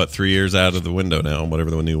he's 3 years out of the window now, whatever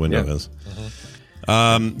the new window is.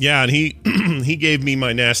 Yeah, and he gave me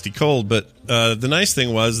my nasty cold, but the nice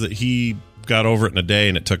thing was that he got over it in a day,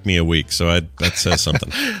 and it took me a week. So that says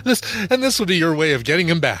something. This would be your way of getting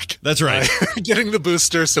him back. That's right. Getting the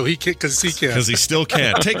booster so he can, because he can. Because he still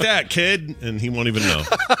can't. Take that, kid, and he won't even know.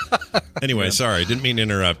 Anyway, sorry, didn't mean to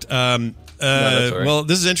interrupt. that's all right. Well,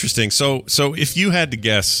 this is interesting. So if you had to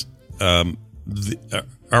guess,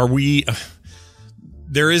 are we?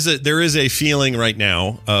 There is a feeling right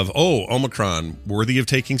now of Omicron worthy of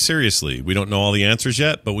taking seriously. We don't know all the answers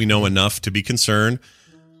yet, but we know enough to be concerned.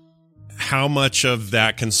 How much of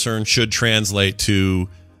that concern should translate to,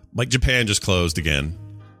 like, Japan just closed again?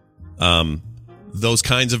 Those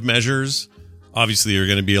kinds of measures, obviously, are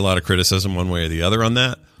going to be a lot of criticism one way or the other on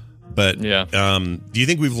that. But do you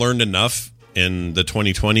think we've learned enough in the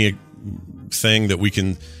 2020 thing that we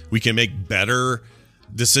can make better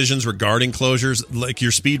decisions regarding closures? Like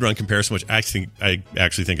your speed run comparison, which I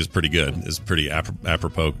actually think is pretty good, is pretty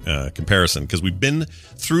apropos comparison, because we've been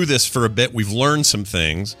through this for a bit. We've learned some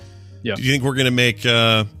things. Yeah. Do you think we're going to make?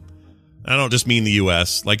 I don't just mean the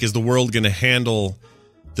U.S. Like, is the world going to handle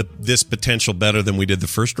this potential better than we did the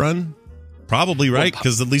first run? Probably, right?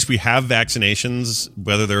 Because at least we have vaccinations.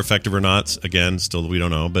 Whether they're effective or not, again, still we don't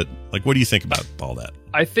know. But like, what do you think about all that?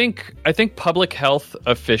 I think public health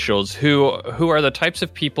officials who are the types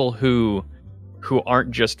of people who aren't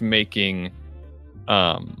just making,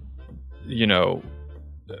 one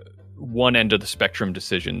end of the spectrum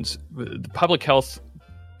decisions. The public health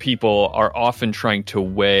people are often trying to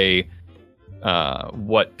weigh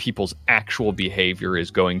what people's actual behavior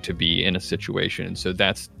is going to be in a situation, and so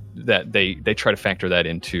that they try to factor that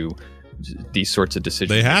into these sorts of decisions.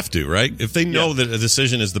 They have to, right? If they know that a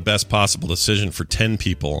decision is the best possible decision for 10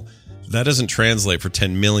 people, that doesn't translate for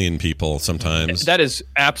 10 million people sometimes. That is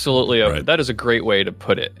absolutely that is a great way to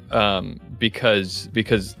put it,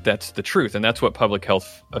 because that's the truth, and that's what public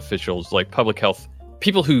health officials, like public health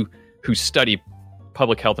people who study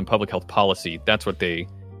public health and public health policy, that's what they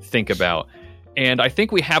think about. And I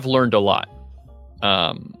think we have learned a lot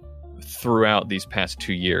throughout these past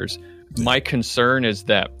 2 years. My concern is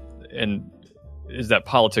that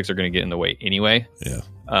politics are going to get in the way anyway. Yeah.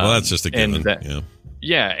 Well, that's just a given. And that,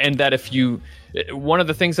 and that one of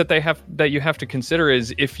the things that you have to consider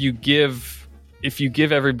is if you give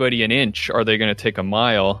everybody an inch, are they going to take a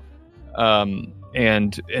mile?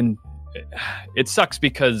 And it sucks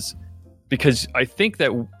because I think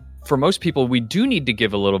that for most people, we do need to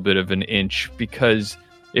give a little bit of an inch, because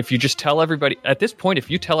if you just tell everybody at this point, if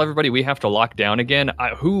you tell everybody we have to lock down again,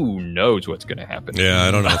 who knows what's going to happen? Yeah,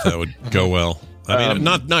 I don't know if that would go well. I mean,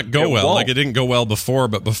 not go well. Like, it didn't go well before,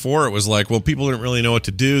 but before it was like, well, people didn't really know what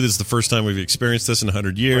to do. This is the first time we've experienced this in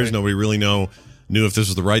 100 years. Right. Nobody really knew if this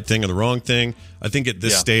was the right thing or the wrong thing. I think at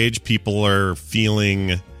this stage, people are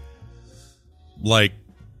feeling like,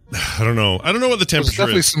 I don't know what the temperature There's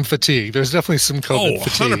definitely is. Some fatigue. There's definitely some COVID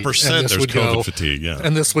fatigue. 100% there's COVID fatigue, yeah.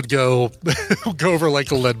 And this would go over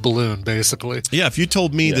like a lead balloon, basically. Yeah, if you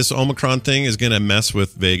told me this Omicron thing is going to mess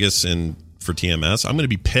with Vegas and for TMS, I'm going to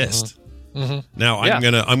be pissed. Mm-hmm. Now I'm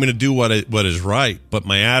gonna do what is right, but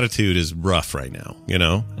my attitude is rough right now. You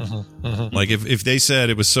know, like if they said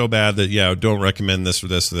it was so bad that don't recommend this or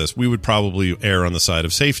this or this, we would probably err on the side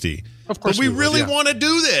of safety. Of course, but we really want to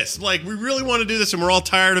do this. Like, we really want to do this, and we're all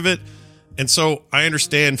tired of it. And so I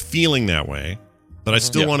understand feeling that way, but I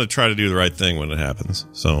still want to try to do the right thing when it happens.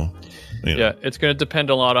 So, it's going to depend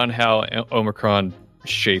a lot on how Omicron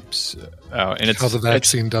shapes out, and it's how the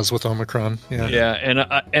vaccine does with Omicron.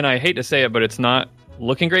 And I hate to say it, but it's not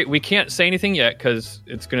looking great. We can't say anything yet because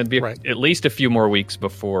it's going to be at least a few more weeks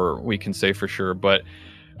before we can say for sure. But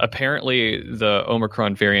apparently the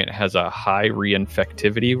Omicron variant has a high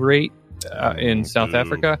reinfectivity rate in South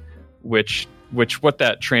Africa, which what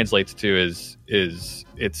that translates to is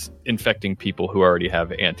it's infecting people who already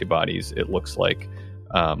have antibodies, it looks like,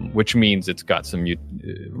 which means it's got some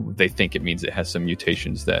they think it means it has some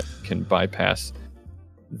mutations that can bypass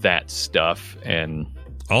that stuff. And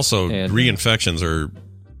also reinfections are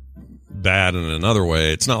bad in another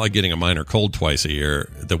way. It's not like getting a minor cold twice a year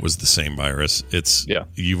that was the same virus. It's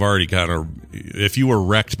you've already if you were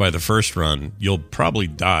wrecked by the first run, you'll probably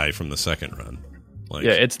die from the second run.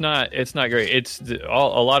 It's not great. It's a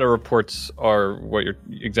lot of reports are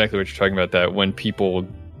exactly what you're talking about, that when people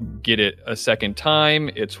get it a second time,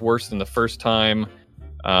 it's worse than the first time.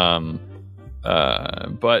 But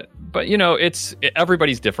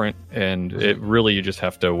everybody's different, and it really, you just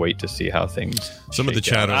have to wait to see how things. Some of the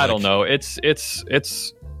chat I don't know. It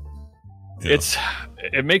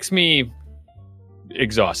makes me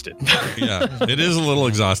exhausted. Yeah, it is a little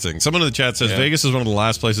exhausting. Someone in the chat says Vegas is one of the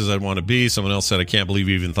last places I'd want to be. Someone else said, I can't believe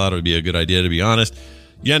you even thought it would be a good idea, to be honest.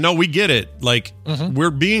 Yeah, no, we get it. Like,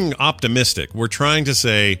 we're being optimistic. We're trying to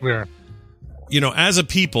say, as a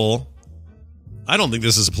people, I don't think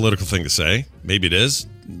this is a political thing to say. Maybe it is.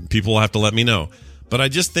 People will have to let me know. But I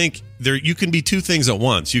just think you can be two things at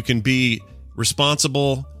once. You can be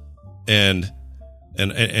responsible and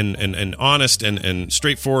honest and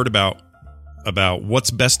straightforward about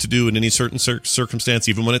what's best to do in any certain circumstance,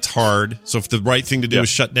 even when it's hard. So if the right thing to do is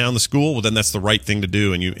shut down the school, well, then that's the right thing to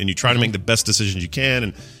do, and you try to make the best decisions you can,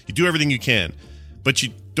 and you do everything you can. But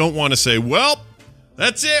you don't want to say, well,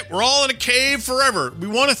 that's it, we're all in a cave forever. We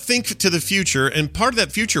want to think to the future, and part of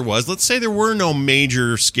that future was, let's say there were no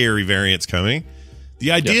major scary variants coming.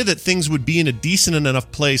 The idea that things would be in a decent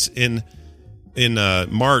enough place in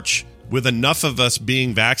March, with enough of us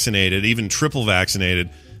being vaccinated, even triple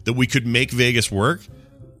vaccinated, that we could make Vegas work.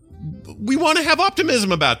 We want to have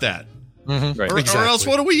optimism about that. Right. Or else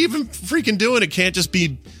what are we even freaking doing? It can't just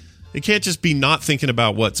be not thinking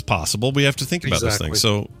about what's possible. We have to think about this thing.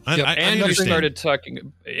 So I understand.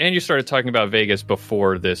 You started talking about Vegas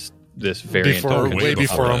before this variant. Way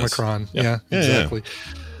before Omicron. Yeah, exactly.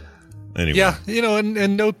 Anyway. Yeah,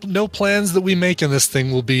 and no plans that we make in this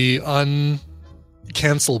thing will be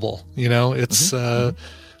uncancelable. It's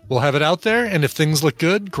we'll have it out there, and if things look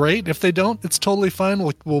good, great. If they don't, it's totally fine.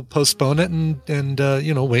 We'll postpone it and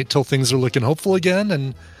wait till things are looking hopeful again,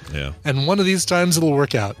 and one of these times it'll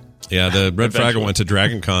work out. Yeah, the Red Fraggle went to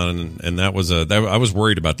Dragon Con, and that was I was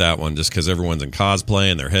worried about that one just because everyone's in cosplay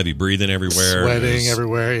and they're heavy breathing everywhere. Sweating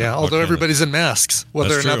everywhere, yeah. Although everybody's in masks,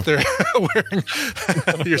 whether or not they're wearing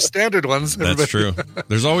your standard ones. That's true.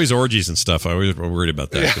 There's always orgies and stuff. I always worried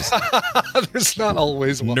about that. Yeah. There's not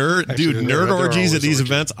always one. Nerd orgies at these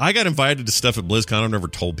events. I got invited to stuff at BlizzCon I've never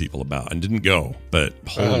told people about and didn't go. But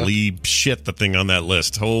holy shit, the thing on that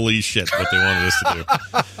list. Holy shit, what they wanted us to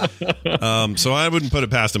do. So I wouldn't put it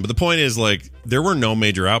past them. But the point is, like, there were no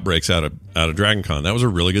major outbreaks out of Dragon Con. That was a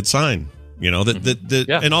really good sign,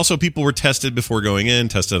 and also people were tested before going in,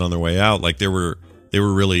 tested on their way out. Like they were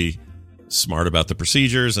really smart about the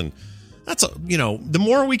procedures, and that's the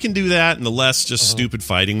more we can do that, and the less just stupid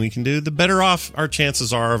fighting we can do, the better off our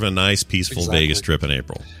chances are of a nice, peaceful Vegas trip in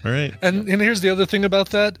April. All right, and here's the other thing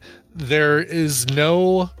about that: there is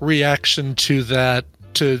no reaction to that.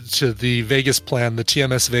 To the Vegas plan, the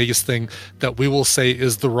TMS Vegas thing, that we will say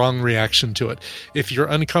is the wrong reaction to it. If you're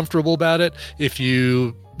uncomfortable about it, if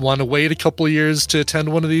you want to wait a couple of years to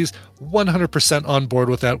attend one of these, 100% on board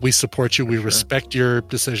with that. We support you. We respect your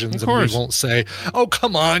decisions, and we won't say, oh,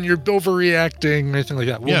 come on, you're overreacting or anything like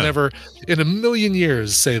that. We'll never in a million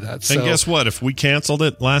years say that. And guess what? If we canceled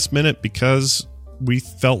it last minute because we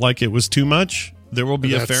felt like it was too much, there will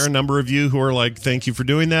be a fair number of you who are like, thank you for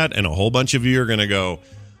doing that. And a whole bunch of you are going to go,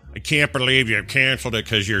 I can't believe you canceled it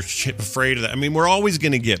because you're afraid of that. I mean, we're always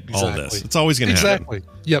going to get all this. It's always going to happen. Exactly.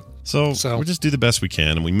 Yep. So we'll just do the best we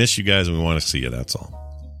can. And we miss you guys and we want to see you. That's all.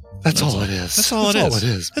 That's all it is. That's all it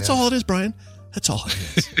is. That's all it is, Brian. That's all it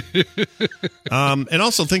is. And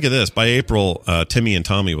also think of this. By April, Timmy and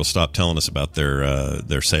Tommy will stop telling us about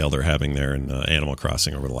their sale they're having there in Animal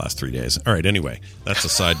Crossing over the last 3 days. All right, anyway, that's a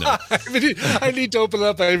side note. I need to open it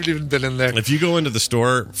up. I haven't even been in there. If you go into the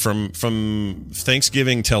store from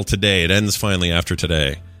Thanksgiving till today, it ends finally after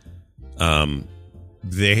today,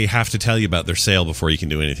 they have to tell you about their sale before you can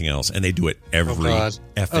do anything else. And they do it every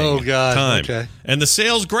effing time. Okay. And the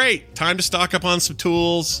sale's great. Time to stock up on some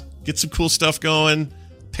tools. Get some cool stuff going.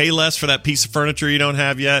 Pay less for that piece of furniture you don't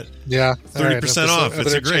have yet. Yeah, 30% off.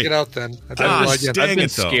 It's a great. Check it out then. I've been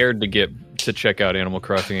scared to check out Animal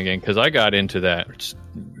Crossing again because I got into that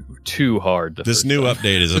too hard. This new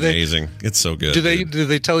update is amazing. It's so good. Do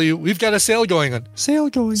they tell you we've got a sale going on? Sale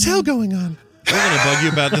going on. We're going to bug you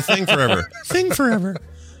about the thing forever. Thing forever.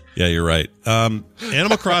 Yeah, you're right.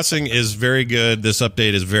 Animal Crossing is very good. This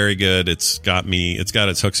update is very good. It's got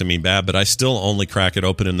its hooks in me bad, but I still only crack it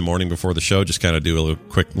open in the morning before the show. Just kind of do a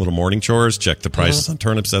quick little morning chores, check the prices on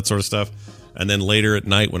turnips, that sort of stuff. And then later at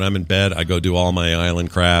night when I'm in bed, I go do all my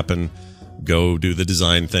island crap and go do the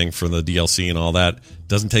design thing for the DLC and all that.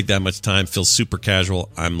 Doesn't take that much time. Feels super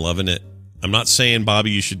casual. I'm loving it. I'm not saying, Bobby,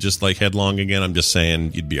 you should just like headlong again. I'm just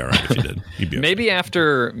saying you'd be all right if you did. You'd be maybe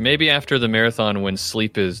after the marathon when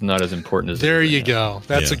sleep is not as important as there you go.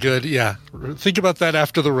 That's a good think about that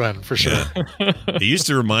after the run for sure. Yeah. It used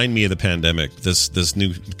to remind me of the pandemic. This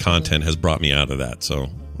new content has brought me out of that, so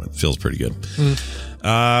it feels pretty good.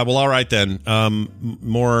 Well, all right then.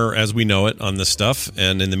 More as we know it on this stuff,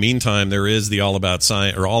 and in the meantime, there is the All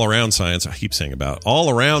Around Science. I keep saying about All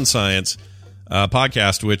Around Science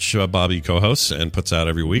podcast, which Bobby co-hosts and puts out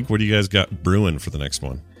every week. What do you guys got brewing for the next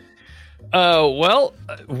one? Well,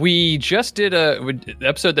 we just did an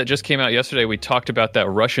episode that just came out yesterday. We talked about that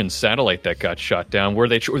Russian satellite that got shot down, where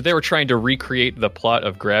they were trying to recreate the plot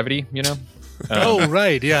of Gravity. You know? Oh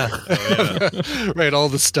right, yeah, right. All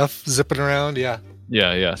the stuff zipping around, yeah.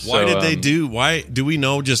 Yeah. Why do we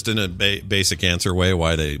know just in a basic answer way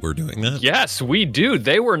why they were doing that? Yes, we do.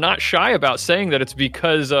 They were not shy about saying that it's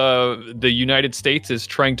because the United States is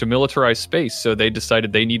trying to militarize space, so they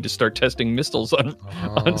decided they need to start testing missiles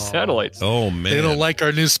on satellites. Oh, man. They don't like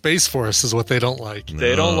our new Space Force is what they don't like. No.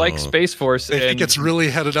 They don't like Space Force. They think it's really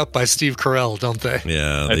headed up by Steve Carell, don't they?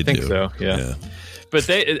 Yeah, I think so, yeah. But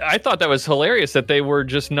I thought that was hilarious that they were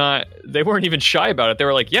they weren't even shy about it. They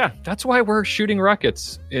were like, yeah, that's why we're shooting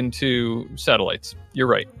rockets into satellites. You're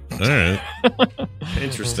right. All right.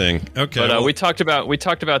 Interesting. Okay. But we talked about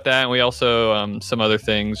that, and we also some other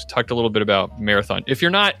things. Talked a little bit about marathon. If you're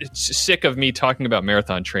not sick of me talking about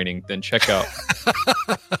marathon training, then check out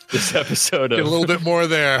this episode. Get a little bit more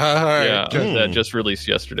there, huh? All right. Yeah, that just released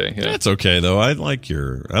yesterday. Yeah. That's okay though. I like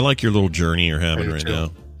your little journey you're having right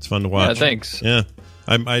now. It's fun to watch. Yeah, thanks. Yeah.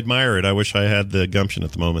 I admire it. I wish I had the gumption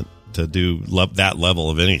at the moment to do that level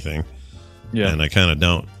of anything. Yeah. And I kind of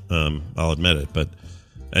don't. I'll admit it. But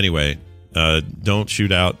anyway, don't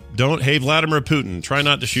shoot out. Hey, Vladimir Putin, try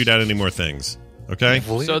not to shoot out any more things. Okay?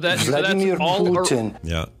 So that's all Putin.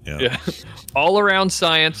 Yeah. All Around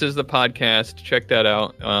Science is the podcast. Check that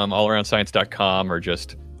out. allaroundscience.com or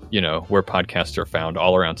just, where podcasts are found.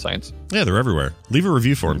 All Around Science. Yeah, they're everywhere. Leave a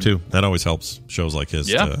review for them, too. That always helps shows like his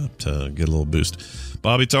to get a little boost.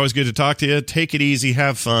 Bobby, it's always good to talk to you. Take it easy,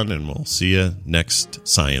 have fun, and we'll see you next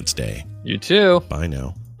Science Day. You too. Bye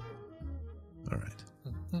now. All right.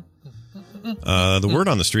 The word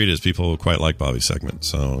on the street is people quite like Bobby's segment,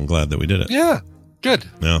 so I'm glad that we did it. Yeah, good.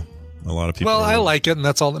 Yeah, a lot of people. Well, I like it, and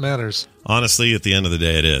that's all that matters. Honestly, at the end of the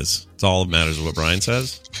day, it is. It's all that matters is what Brian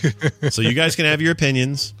says. So you guys can have your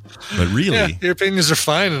opinions, but really... your opinions are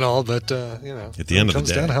fine and all, but, at the end of the day... It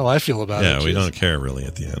comes down to how I feel about it. Yeah, we don't care really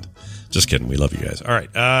at the end. Just kidding. We love you guys. All right.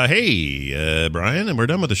 Hey, Brian, and we're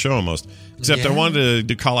done with the show almost. Except I wanted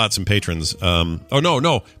to call out some patrons.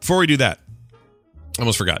 No. Before we do that, I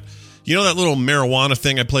almost forgot. You know that little marijuana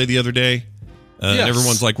thing I played the other day? And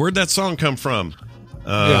everyone's like, where'd that song come from?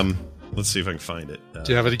 Let's see if I can find it.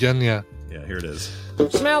 Do you have it again? Yeah. Yeah, here it is.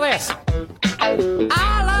 Smell this. I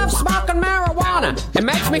love smoking marijuana. It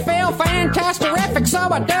makes me feel fantastic, so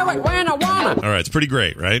I do it when I wanna. All right, it's pretty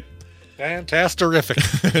great, right? Fantastic.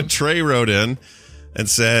 Trey wrote in and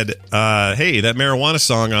said, hey, that marijuana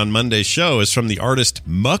song on Monday's show is from the artist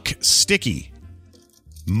Muck Sticky.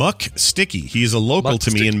 Muck Sticky. He's a local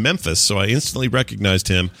to me in Memphis, so I instantly recognized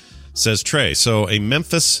him, says Trey. So a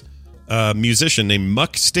Memphis musician named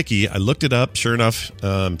Muck Sticky. I looked it up. Sure enough.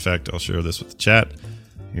 In fact, I'll share this with the chat.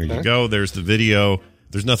 Here you go. There's the video.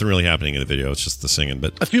 There's nothing really happening in the video. It's just the singing.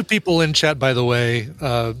 But a few people in chat, by the way,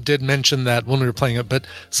 did mention that when we were playing it. But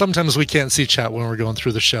sometimes we can't see chat when we're going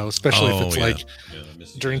through the show, especially if it's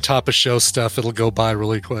during top of show stuff. It'll go by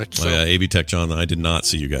really quick. So. AV Tech John, I did not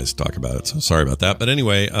see you guys talk about it, so sorry about that. But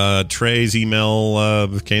anyway, Trey's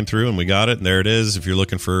email came through and we got it, and there it is. If you're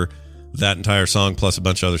looking for that entire song plus a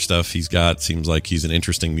bunch of other stuff he's got, seems like he's an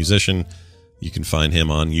interesting musician. You can find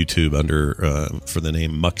him on YouTube under for the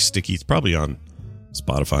name Muck Sticky. It's probably on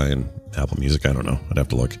Spotify and Apple Music. I don't know. I'd have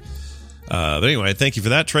to look. But anyway, thank you for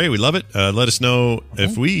that, Trey. We love it. Let us know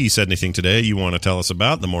if we said anything today you want to tell us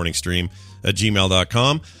about. The morning stream at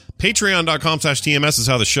gmail.com. Patreon.com/TMS is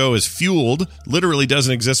how the show is fueled. Literally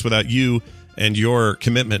doesn't exist without you and your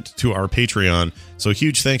commitment to our Patreon. So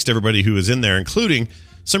huge thanks to everybody who is in there, including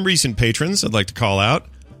some recent patrons I'd like to call out.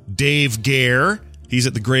 Dave Gare, He's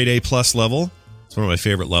at the grade A plus level. It's one of my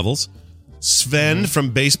favorite levels. Sven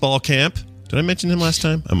from baseball camp. Did I mention him last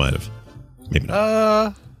time? I might have. Maybe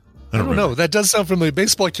not. I don't know. That does sound familiar.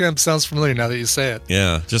 Baseball camp sounds familiar now that you say it.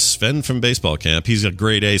 Yeah, just Sven from baseball camp. He's a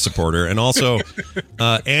grade A supporter. And also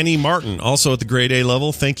Annie Martin, also at the grade A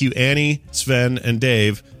level. Thank you, Annie, Sven, and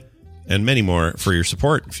Dave, and many more for your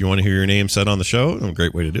support. If you want to hear your name said on the show, a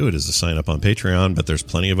great way to do it is to sign up on Patreon, but there's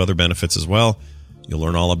plenty of other benefits as well. You'll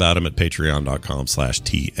learn all about them at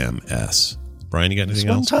patreon.com/TMS. Brian, you got anything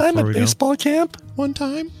else? One time at baseball camp? One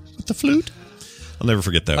time with the flute? I'll never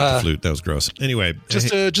forget that with the flute. That was gross. Anyway.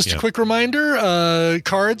 Just a quick reminder,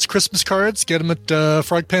 cards, Christmas cards, get them at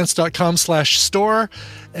frogpants.com/store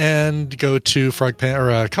and go to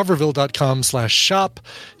coverville.com/shop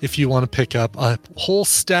if you want to pick up a whole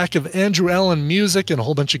stack of Andrew Allen music and a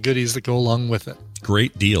whole bunch of goodies that go along with it.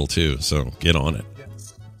 Great deal, too. So get on it.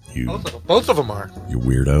 Both of them are. You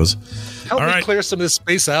weirdos. Help me clear some of this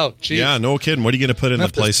space out. Jeez. Yeah, no kidding. What are you going to put in the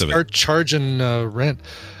place of it? Start charging rent.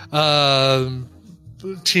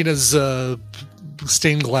 Tina's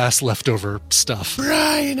stained glass leftover stuff.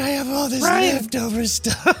 Brian, I have all this leftover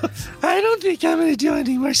stuff. I don't think I'm going to do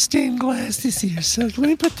any more stained glass this year, so can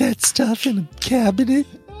we put that stuff in a cabinet?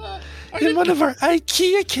 In one of our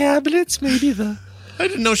IKEA cabinets, maybe I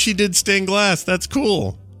didn't know she did stained glass. That's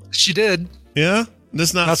cool. She did. Yeah?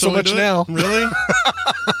 That's not so much now. Really?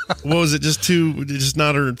 What was it? Just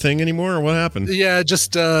not her thing anymore, or what happened? Yeah,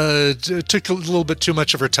 just took a little bit too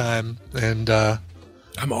much of her time, and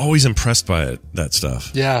I'm always impressed by that stuff.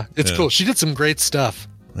 Yeah, it's cool. She did some great stuff.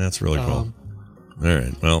 That's really cool. All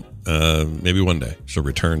right. Well, maybe one day she'll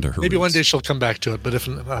return to her. Maybe roots. one day she'll come back to it, but if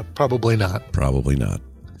probably not. Probably not.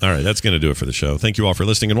 All right, that's going to do it for the show. Thank you all for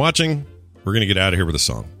listening and watching. We're going to get out of here with a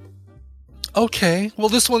song. Okay. Well,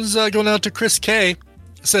 this one's going out to Chris K.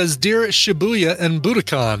 It says, Dear Shibuya and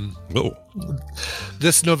Budokan. Whoa.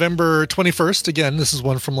 This November 21st, again, this is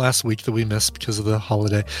one from last week that we missed because of the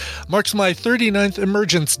holiday, marks my 39th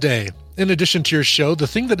Emergence Day. In addition to your show, the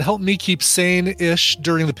thing that helped me keep sane-ish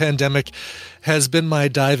during the pandemic has been my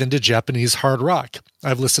dive into Japanese hard rock.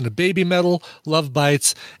 I've listened to Baby Metal, Love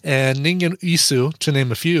Bites, and Ningen Isu, to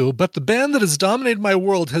name a few, but the band that has dominated my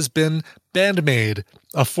world has been Bandmaid,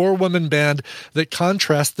 a 4-woman band that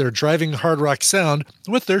contrasts their driving hard rock sound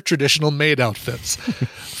with their traditional maid outfits.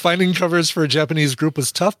 Finding covers for a Japanese group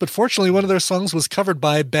was tough, but fortunately one of their songs was covered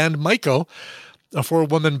by Band Maiko, a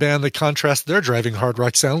 4-woman band that contrasts their driving hard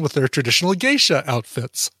rock sound with their traditional geisha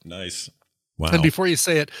outfits. Nice. Wow. And before you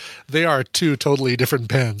say it, they are two totally different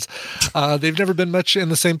bands. They've never been much in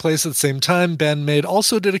the same place at the same time. Bandmaid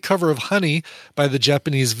also did a cover of Honey by the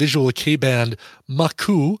Japanese visual K band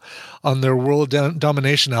Maku on their World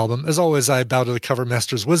Domination album. As always, I bow to the cover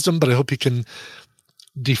master's wisdom, but I hope you can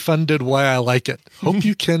defunded why I like it. Hope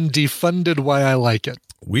you can defunded why I like it.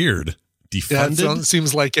 Weird. Defunded? Yeah, it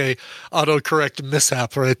seems like a autocorrect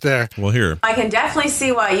mishap right there. Well, here. I can definitely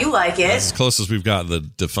see why you like it. That's as close as we've got the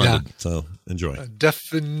defunded, so enjoy.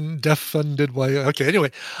 Defunded why... Okay,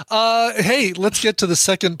 anyway. Hey, let's get to the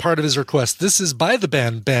second part of his request. This is by the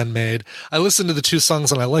band Bandmaid. I listened to the two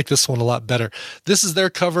songs, and I like this one a lot better. This is their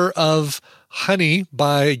cover of Honey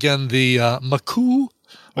by, again, the Maku...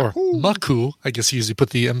 Or Maku, I guess you usually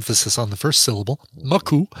put the emphasis on the first syllable.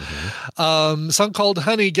 Maku. Song called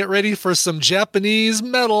Honey. Get ready for some Japanese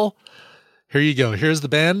metal. Here you go. Here's the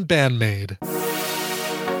band Bandmaid.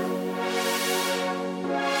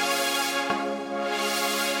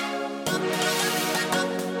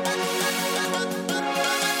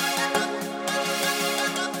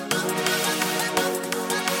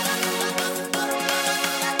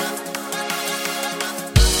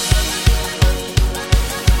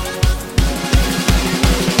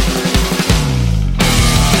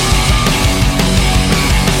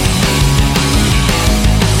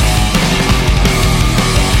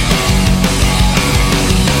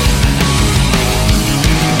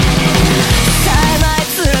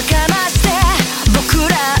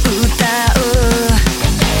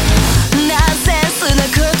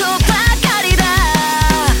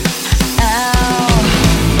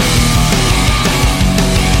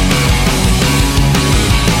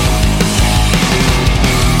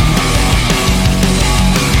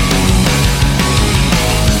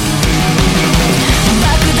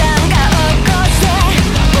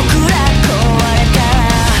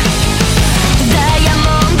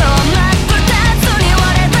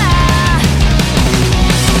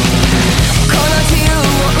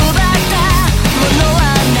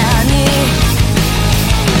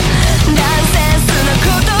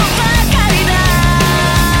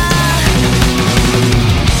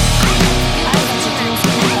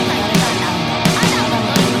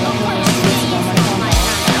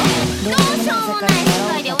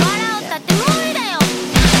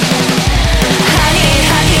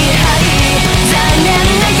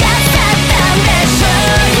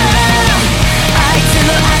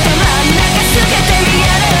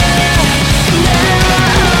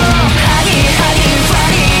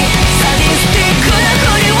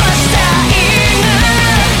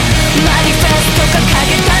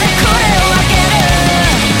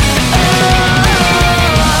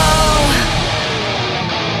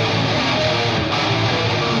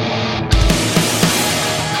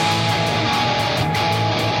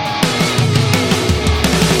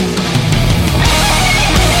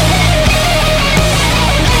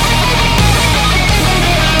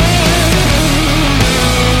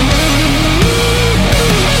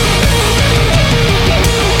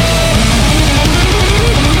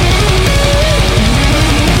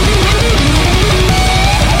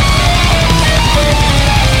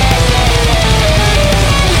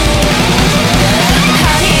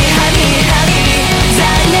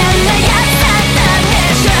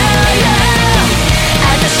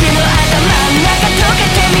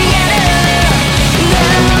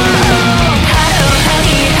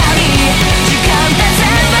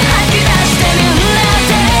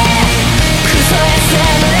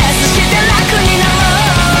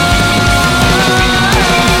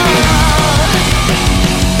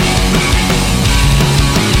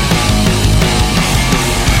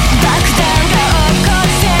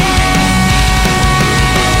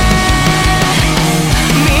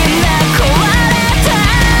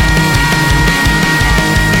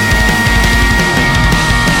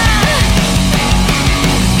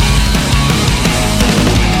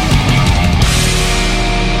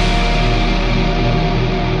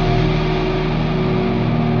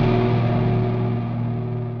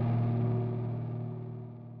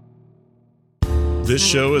 This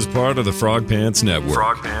show is part of the Frog Pants Network.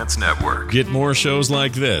 Frog Pants Network. Get more shows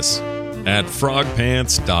like this at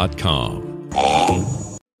frogpants.com.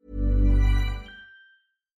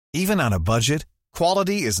 Even on a budget,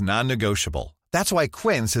 quality is non-negotiable. That's why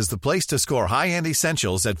Quince is the place to score high-end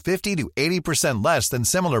essentials at 50 to 80% less than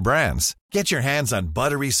similar brands. Get your hands on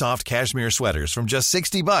buttery soft cashmere sweaters from just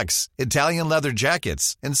 $60, Italian leather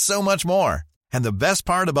jackets, and so much more. And the best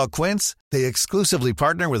part about Quince, they exclusively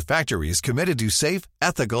partner with factories committed to safe,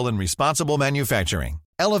 ethical, and responsible manufacturing.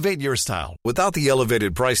 Elevate your style without the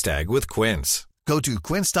elevated price tag with Quince. Go to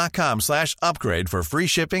quince.com/upgrade for free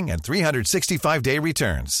shipping and 365-day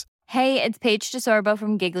returns. Hey, it's Paige DeSorbo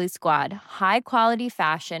from Giggly Squad. High quality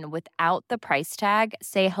fashion without the price tag.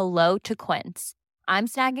 Say hello to Quince. I'm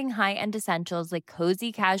snagging high-end essentials like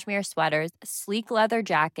cozy cashmere sweaters, sleek leather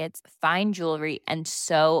jackets, fine jewelry, and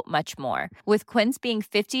so much more. With Quince being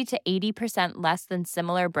 50 to 80% less than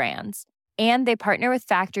similar brands. And they partner with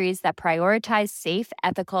factories that prioritize safe,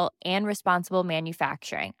 ethical, and responsible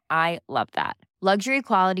manufacturing. I love that. Luxury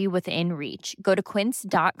quality within reach. Go to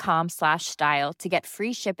quince.com/style to get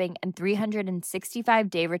free shipping and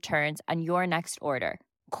 365-day returns on your next order.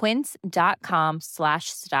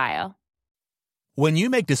 Quince.com/style. When you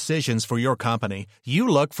make decisions for your company, you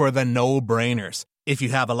look for the no-brainers. If you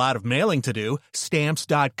have a lot of mailing to do,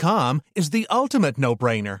 Stamps.com is the ultimate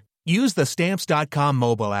no-brainer. Use the Stamps.com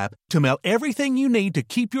mobile app to mail everything you need to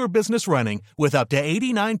keep your business running with up to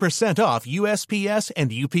 89% off USPS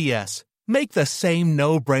and UPS. Make the same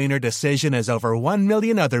no-brainer decision as over 1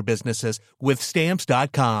 million other businesses with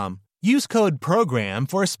Stamps.com. Use code PROGRAM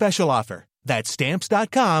for a special offer. That's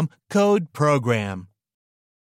Stamps.com, code PROGRAM.